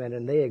punishment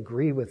and they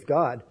agree with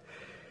God,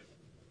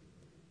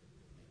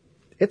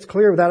 It's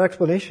clear without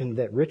explanation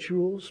that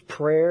rituals,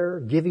 prayer,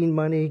 giving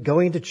money,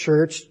 going to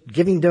church,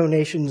 giving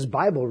donations,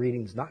 Bible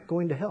reading is not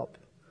going to help.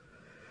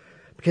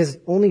 Because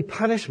only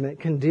punishment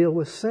can deal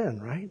with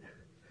sin, right?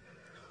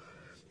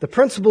 The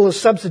principle of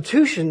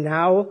substitution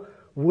now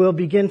will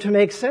begin to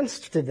make sense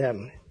to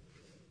them.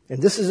 And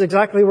this is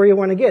exactly where you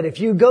want to get. If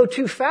you go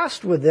too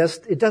fast with this,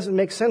 it doesn't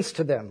make sense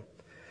to them.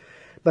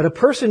 But a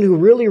person who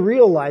really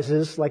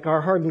realizes, like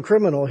our hardened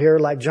criminal here,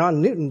 like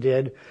John Newton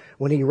did,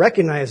 when he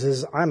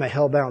recognizes, I'm a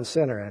hell-bound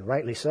sinner, and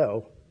rightly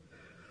so,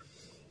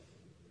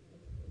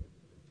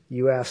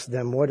 you ask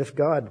them, what if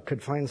God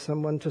could find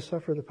someone to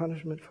suffer the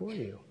punishment for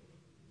you?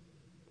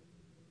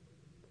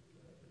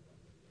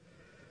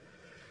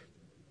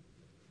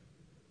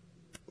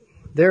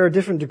 There are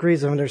different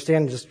degrees of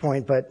understanding this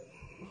point, but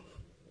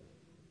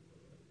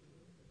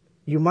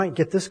you might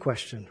get this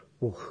question,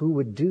 well, who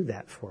would do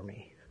that for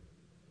me?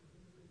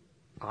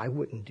 I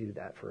wouldn't do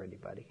that for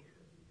anybody.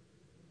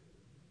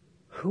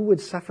 Who would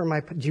suffer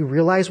do you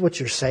realize what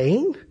you're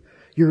saying?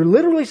 You're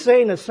literally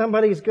saying that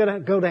somebody's going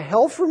to go to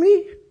hell for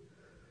me?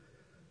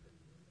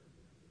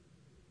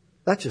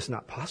 That's just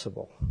not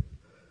possible.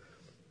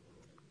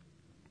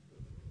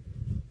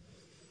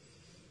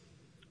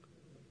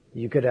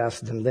 You could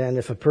ask them then,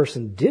 if a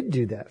person did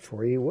do that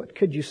for you, what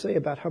could you say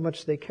about how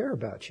much they care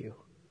about you?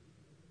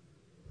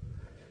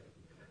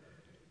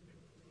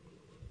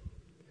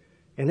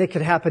 And it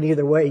could happen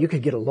either way. You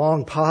could get a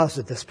long pause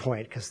at this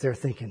point because they're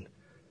thinking,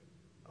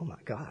 oh my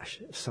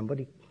gosh,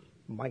 somebody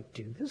might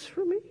do this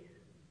for me?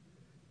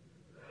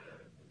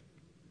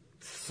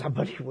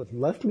 Somebody would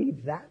love me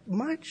that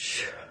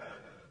much?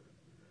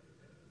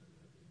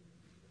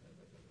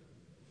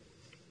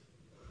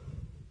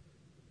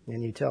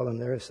 And you tell them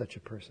there is such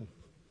a person.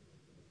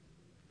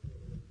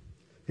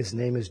 His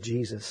name is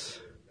Jesus.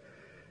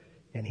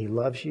 And he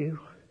loves you.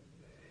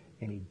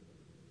 And he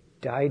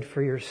died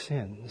for your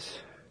sins.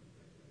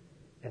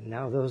 And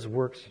now those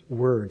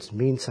words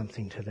mean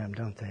something to them,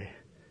 don't they?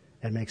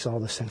 It makes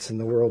all the sense in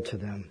the world to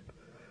them.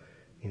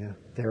 You know,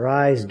 their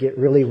eyes get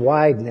really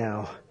wide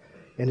now.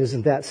 And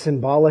isn't that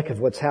symbolic of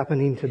what's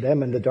happening to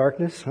them in the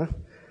darkness? Huh?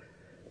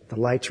 The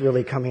light's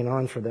really coming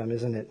on for them,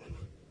 isn't it?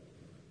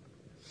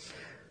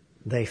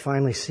 They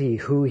finally see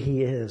who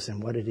he is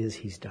and what it is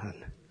he's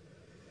done.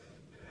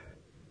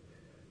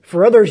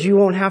 For others, you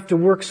won't have to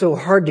work so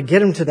hard to get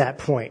them to that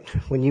point.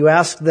 When you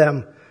ask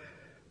them,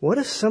 what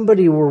if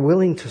somebody were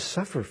willing to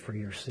suffer for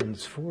your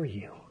sins for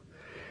you?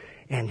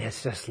 And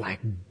it's just like,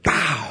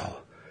 wow,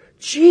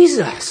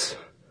 Jesus!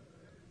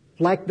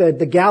 Like the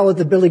gal at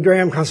the Billy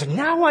Graham concert.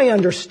 Now I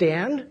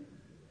understand.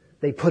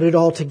 They put it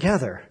all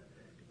together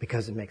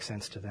because it makes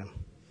sense to them.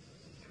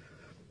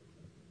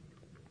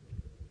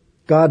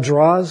 God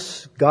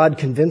draws, God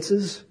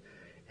convinces,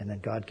 and then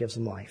God gives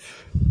them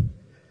life.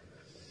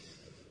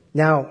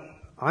 Now,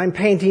 I'm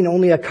painting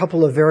only a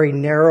couple of very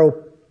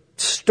narrow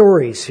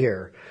stories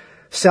here.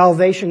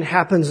 Salvation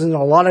happens in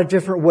a lot of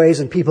different ways,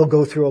 and people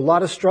go through a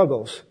lot of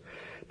struggles.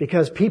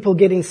 Because people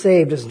getting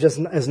saved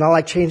is not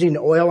like changing the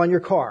oil on your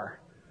car.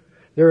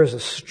 There is a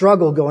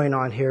struggle going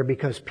on here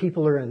because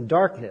people are in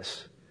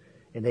darkness,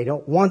 and they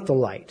don't want the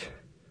light.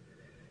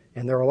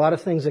 And there are a lot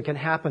of things that can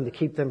happen to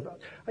keep them.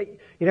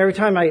 Every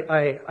time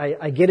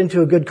I get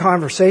into a good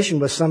conversation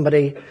with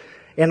somebody,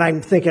 and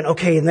I'm thinking,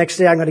 okay, the next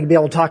day I'm going to be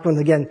able to talk to them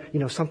again,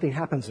 something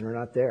happens and they're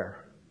not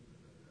there.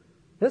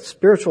 That's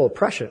spiritual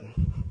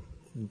oppression.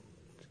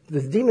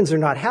 The demons are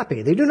not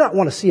happy. They do not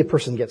want to see a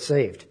person get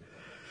saved.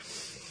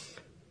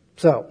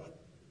 So,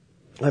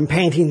 I'm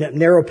painting a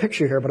narrow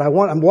picture here, but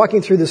I'm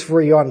walking through this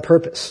for you on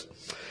purpose.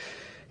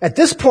 At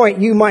this point,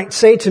 you might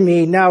say to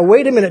me, now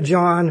wait a minute,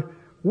 John,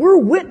 we're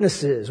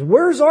witnesses.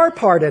 Where's our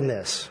part in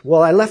this?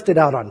 Well, I left it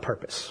out on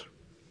purpose.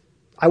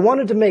 I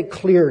wanted to make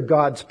clear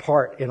God's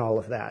part in all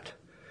of that.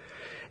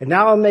 And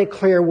now I'll make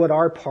clear what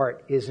our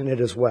part is in it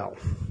as well.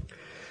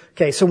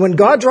 Okay, so when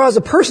God draws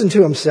a person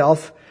to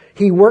himself,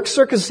 he works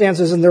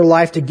circumstances in their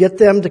life to get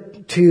them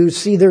to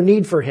see their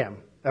need for him.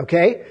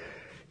 Okay?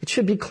 It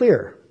should be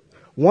clear.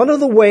 One of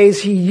the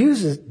ways he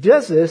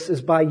does this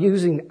is by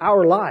using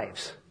our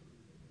lives.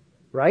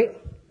 Right?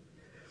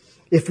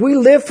 If we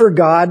live for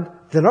God,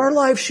 then our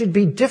lives should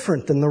be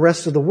different than the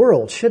rest of the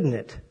world, shouldn't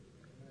it?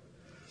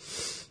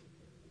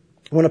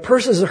 When a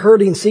person is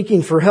hurting,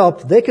 seeking for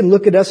help, they can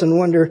look at us and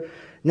wonder,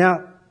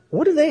 now,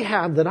 what do they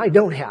have that I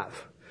don't have?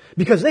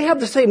 Because they have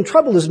the same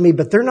trouble as me,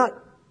 but they're not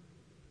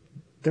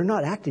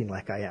acting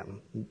like I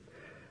am.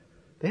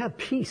 They have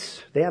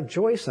peace. They have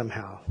joy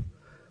somehow.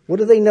 What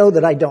do they know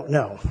that I don't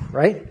know,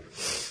 right?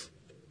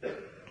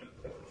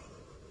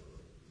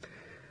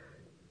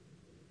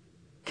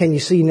 Can you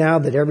see now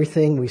that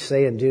everything we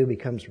say and do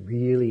becomes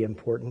really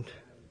important?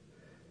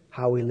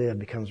 How we live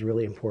becomes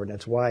really important.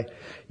 That's why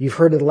you've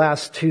heard it the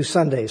last 2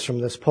 Sundays from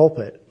this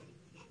pulpit.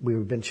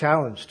 We've been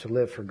challenged to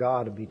live for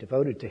God and be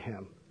devoted to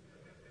him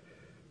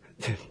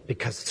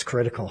because it's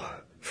critical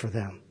for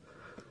them.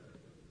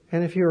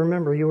 And if you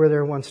remember, you were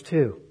there once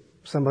too.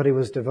 Somebody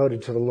was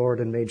devoted to the Lord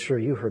and made sure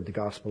you heard the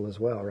gospel as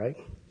well, right?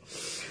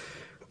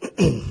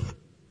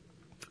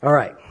 All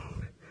right.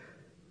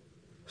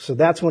 So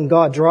that's when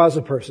God draws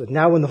a person.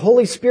 Now, when the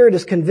Holy Spirit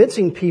is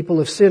convincing people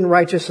of sin,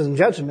 righteousness, and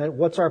judgment,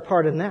 what's our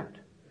part in that?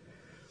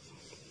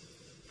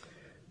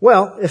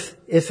 Well,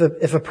 if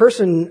a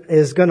person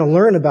is going to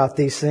learn about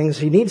these things,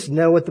 he needs to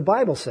know what the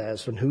Bible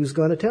says, and who's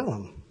going to tell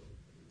him?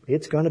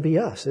 It's going to be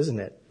us,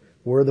 isn't it?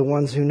 We're the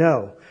ones who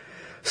know.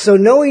 So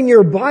knowing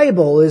your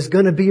Bible is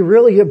going to be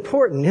really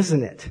important,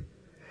 isn't it?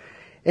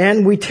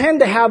 And we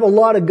tend to have a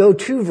lot of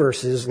go-to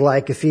verses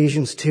like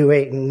Ephesians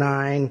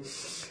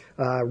 2:8-9,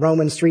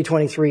 Romans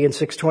 3:23 and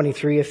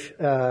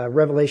 6:23,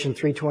 Revelation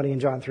 3:20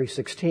 and John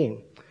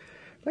 3:16.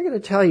 I got to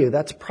tell you,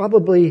 that's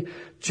probably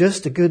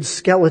just a good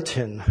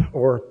skeleton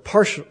or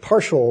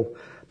partial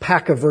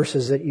pack of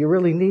verses that you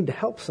really need to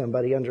help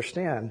somebody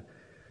understand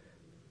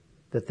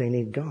that they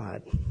need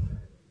God.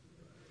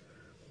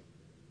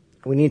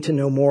 We need to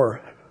know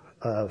more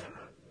of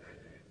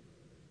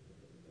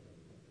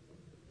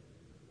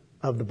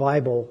the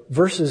Bible,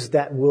 verses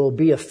that will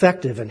be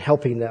effective in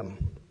helping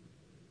them.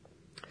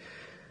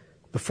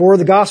 Before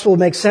the gospel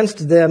makes sense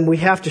to them, we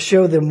have to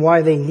show them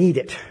why they need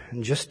it.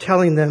 And just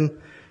telling them,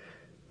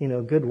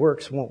 good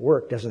works won't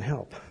work doesn't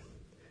help.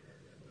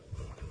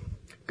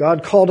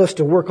 God called us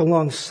to work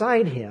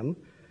alongside Him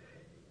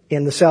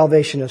in the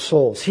salvation of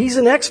souls. He's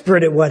an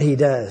expert at what He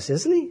does,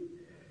 isn't He?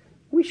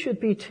 We should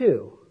be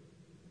too.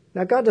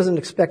 Now, God doesn't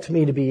expect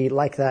me to be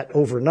like that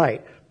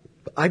overnight.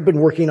 I've been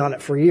working on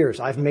it for years.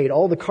 I've made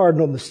all the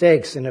cardinal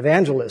mistakes in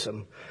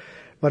evangelism.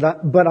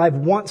 But I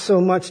want so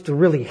much to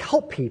really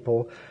help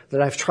people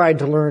that I've tried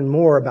to learn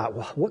more about,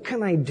 well, what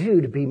can I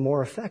do to be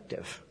more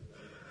effective?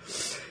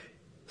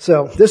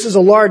 So this is a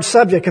large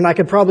subject, and I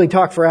could probably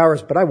talk for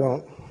hours, but I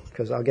won't,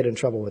 because I'll get in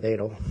trouble with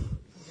Adel.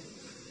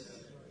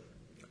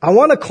 I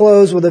want to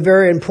close with a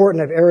very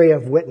important area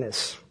of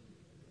witness,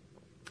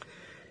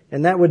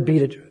 and that would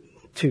be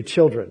to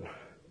children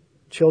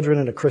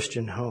in a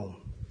Christian home.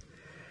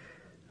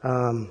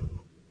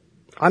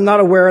 I'm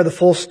not aware of the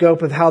full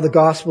scope of how the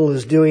gospel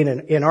is doing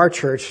in our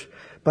church,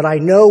 but I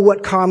know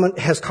what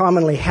has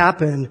commonly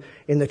happened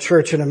in the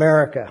church in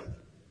America.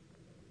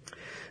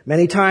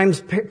 Many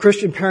times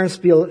Christian parents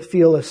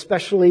feel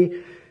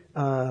especially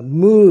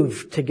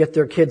moved to get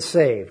their kids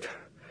saved.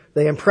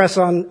 They impress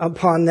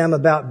upon them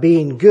about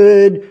being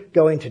good,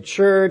 going to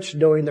church,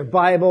 knowing their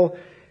Bible,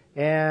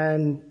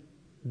 and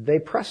they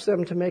press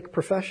them to make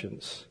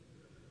professions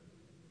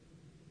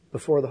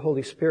before the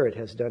Holy Spirit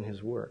has done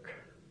His work.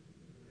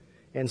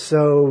 And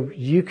so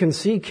you can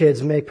see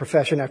kids make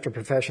profession after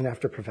profession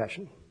after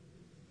profession.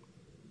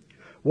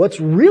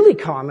 What's really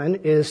common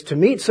is to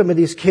meet some of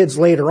these kids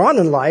later on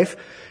in life,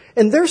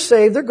 and they're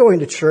saved, they're going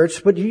to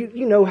church, but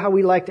you know how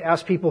we like to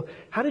ask people,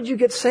 how did you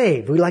get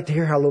saved? We like to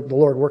hear how the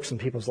Lord works in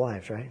people's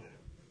lives, right?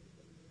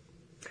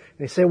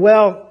 They say,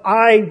 well,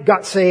 I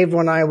got saved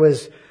when I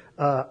was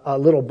a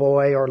little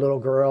boy or a little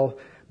girl,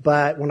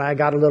 but when I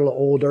got a little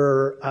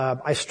older,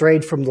 I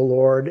strayed from the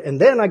Lord, and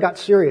then I got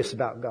serious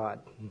about God.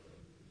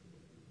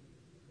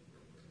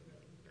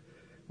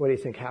 What do you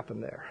think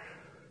happened there?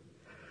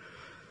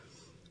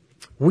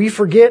 We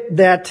forget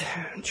that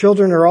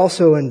children are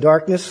also in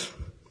darkness.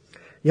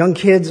 Young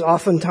kids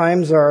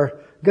oftentimes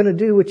are going to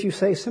do what you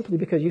say simply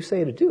because you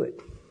say to do it.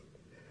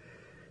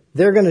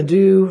 They're going to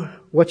do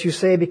what you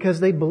say because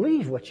they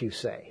believe what you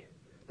say.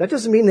 That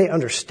doesn't mean they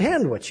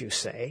understand what you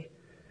say,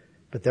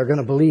 but they're going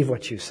to believe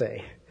what you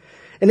say.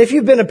 And if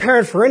you've been a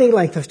parent for any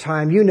length of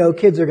time, you know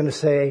kids are going to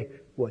say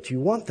what you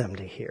want them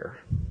to hear.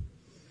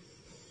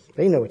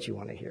 They know what you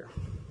want to hear.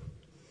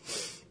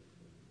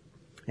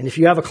 And if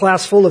you have a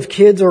class full of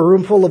kids or a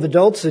room full of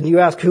adults and you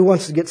ask who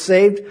wants to get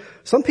saved,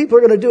 some people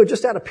are going to do it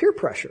just out of peer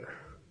pressure.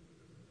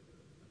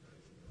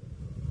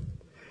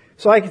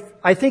 So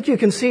I think you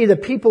can see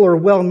that people are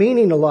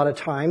well-meaning a lot of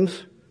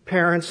times,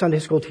 parents, Sunday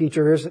school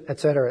teachers, et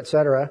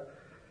cetera,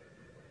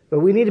 but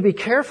we need to be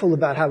careful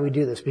about how we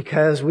do this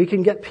because we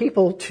can get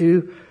people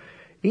to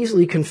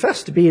easily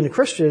confess to being a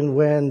Christian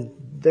when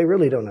they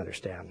really don't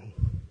understand.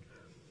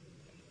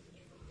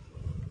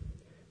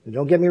 And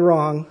don't get me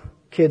wrong.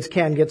 Kids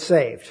can get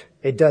saved.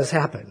 It does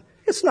happen.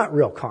 It's not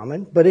real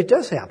common, but it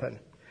does happen.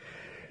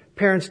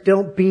 Parents,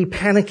 don't be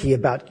panicky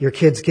about your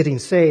kids getting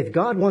saved.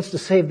 God wants to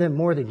save them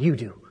more than you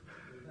do.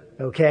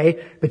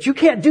 Okay? But you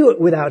can't do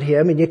it without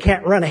Him, and you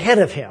can't run ahead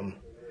of Him.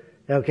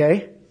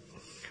 Okay?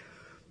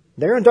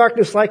 They're in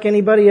darkness like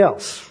anybody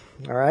else.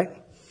 All right?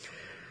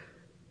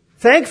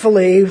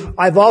 Thankfully,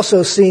 I've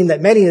also seen that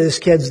many of these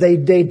kids, they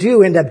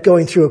do end up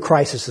going through a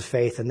crisis of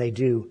faith, and they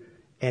do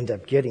end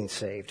up getting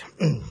saved.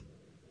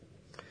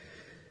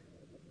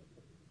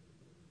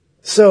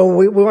 So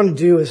what we want to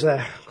do is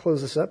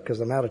close this up because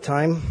I'm out of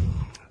time.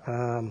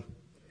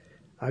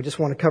 I just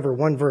want to cover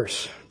one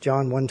verse,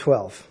 John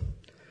 1:12,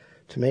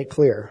 to make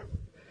clear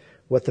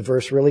what the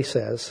verse really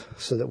says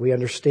so that we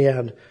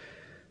understand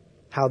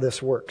how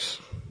this works.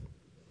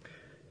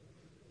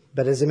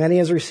 But as many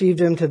as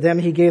received Him, to them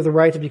He gave the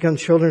right to become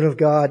children of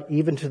God,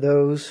 even to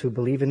those who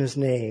believe in His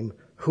name,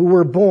 who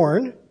were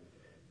born,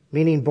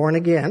 meaning born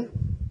again,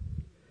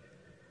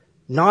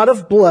 not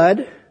of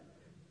blood.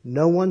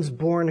 No one's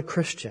born a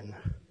Christian.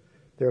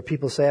 There are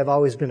people who say, I've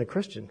always been a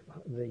Christian.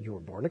 that you were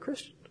born a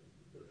Christian.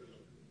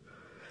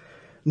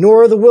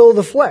 Nor the will of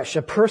the flesh.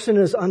 A person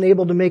is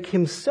unable to make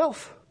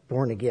himself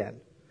born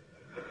again.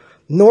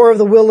 Nor of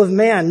the will of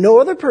man. No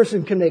other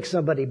person can make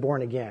somebody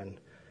born again.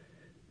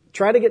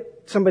 Try to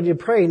get somebody to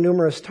pray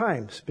numerous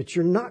times, but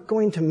you're not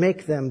going to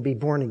make them be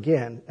born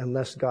again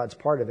unless God's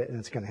part of it, and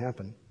it's going to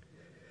happen.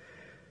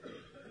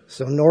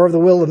 So, nor of the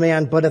will of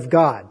man, but of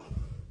God.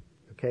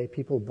 Okay,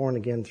 people born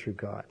again through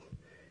God.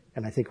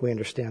 And I think we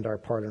understand our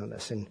part in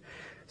this. And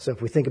so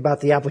if we think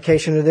about the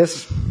application of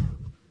this,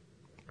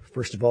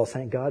 first of all,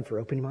 thank God for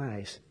opening my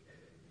eyes.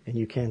 And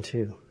you can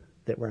too,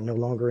 that we're no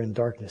longer in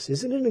darkness.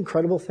 Isn't it an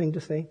incredible thing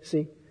to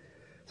see?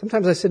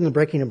 Sometimes I sit in the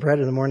breaking of bread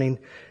in the morning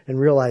and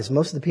realize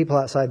most of the people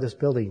outside this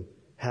building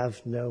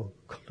have no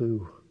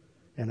clue.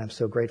 And I'm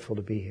so grateful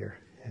to be here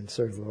and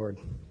serve the Lord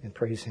and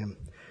praise Him.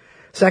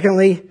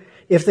 Secondly,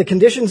 if the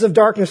conditions of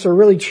darkness are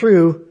really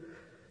true,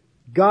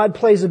 God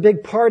plays a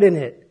big part in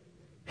it.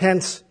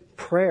 Hence,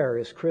 prayer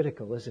is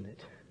critical, isn't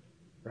it?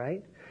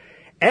 Right?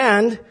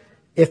 And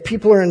if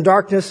people are in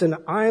darkness and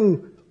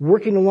I'm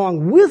working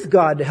along with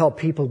God to help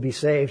people be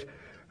saved,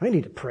 I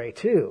need to pray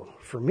too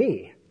for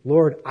me.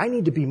 Lord, I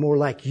need to be more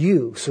like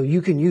you so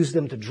you can use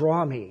them to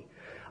draw me.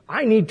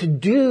 I need to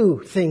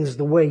do things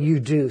the way you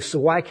do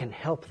so I can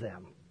help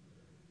them.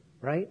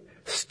 Right?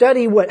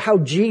 Study how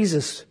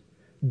Jesus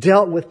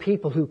dealt with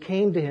people who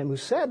came to him who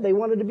said they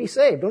wanted to be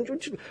saved.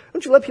 Don't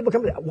you let people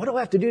come to, what do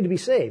I have to do to be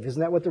saved?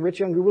 Isn't that what the rich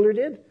young ruler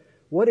did?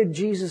 What did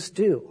Jesus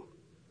do?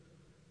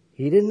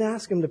 He didn't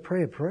ask him to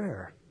pray a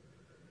prayer.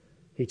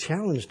 He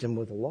challenged him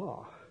with the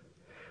law.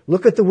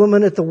 Look at the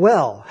woman at the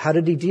well. How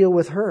did he deal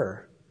with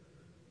her?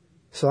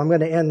 So I'm going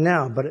to end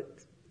now, but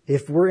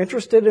if we're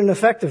interested in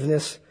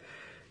effectiveness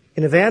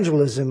in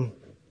evangelism,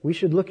 we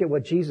should look at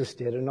what Jesus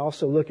did and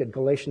also look at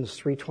Galatians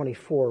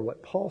 3:24,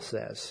 what Paul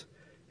says.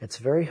 It's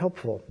very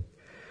helpful.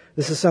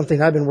 This is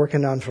something I've been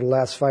working on for the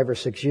last 5 or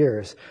 6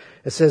 years.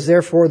 It says,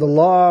 therefore, the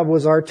law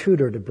was our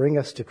tutor to bring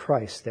us to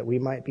Christ, that we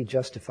might be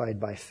justified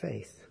by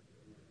faith.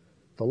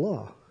 The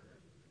law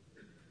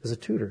is a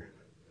tutor.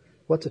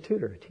 What's a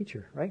tutor? A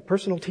teacher, right?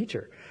 Personal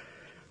teacher.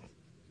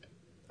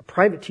 A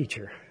private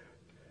teacher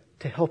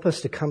to help us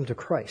to come to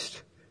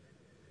Christ.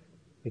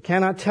 We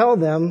cannot tell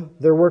them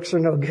their works are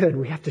no good.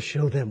 We have to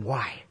show them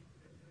why.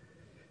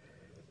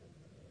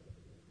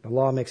 The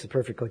law makes it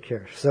perfectly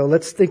clear. So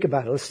let's think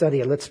about it. Let's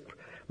study it.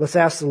 Let's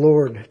ask the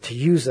Lord to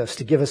use us,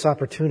 to give us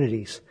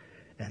opportunities.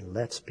 And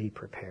let's be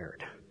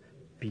prepared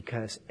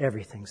because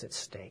everything's at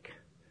stake.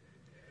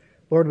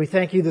 Lord, we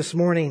thank you this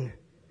morning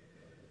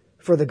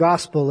for the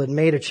gospel that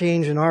made a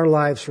change in our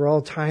lives for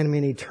all time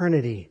and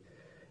eternity.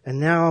 And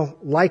now,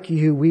 like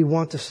you, we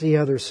want to see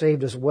others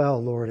saved as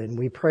well, Lord. And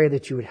we pray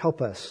that you would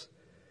help us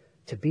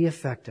to be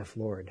effective,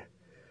 Lord,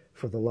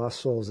 for the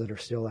lost souls that are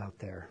still out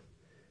there.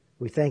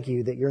 We thank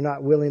you that you're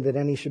not willing that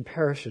any should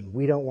perish, and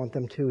we don't want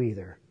them to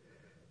either.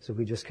 So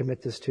we just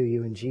commit this to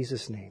you in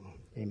Jesus' name.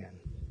 Amen.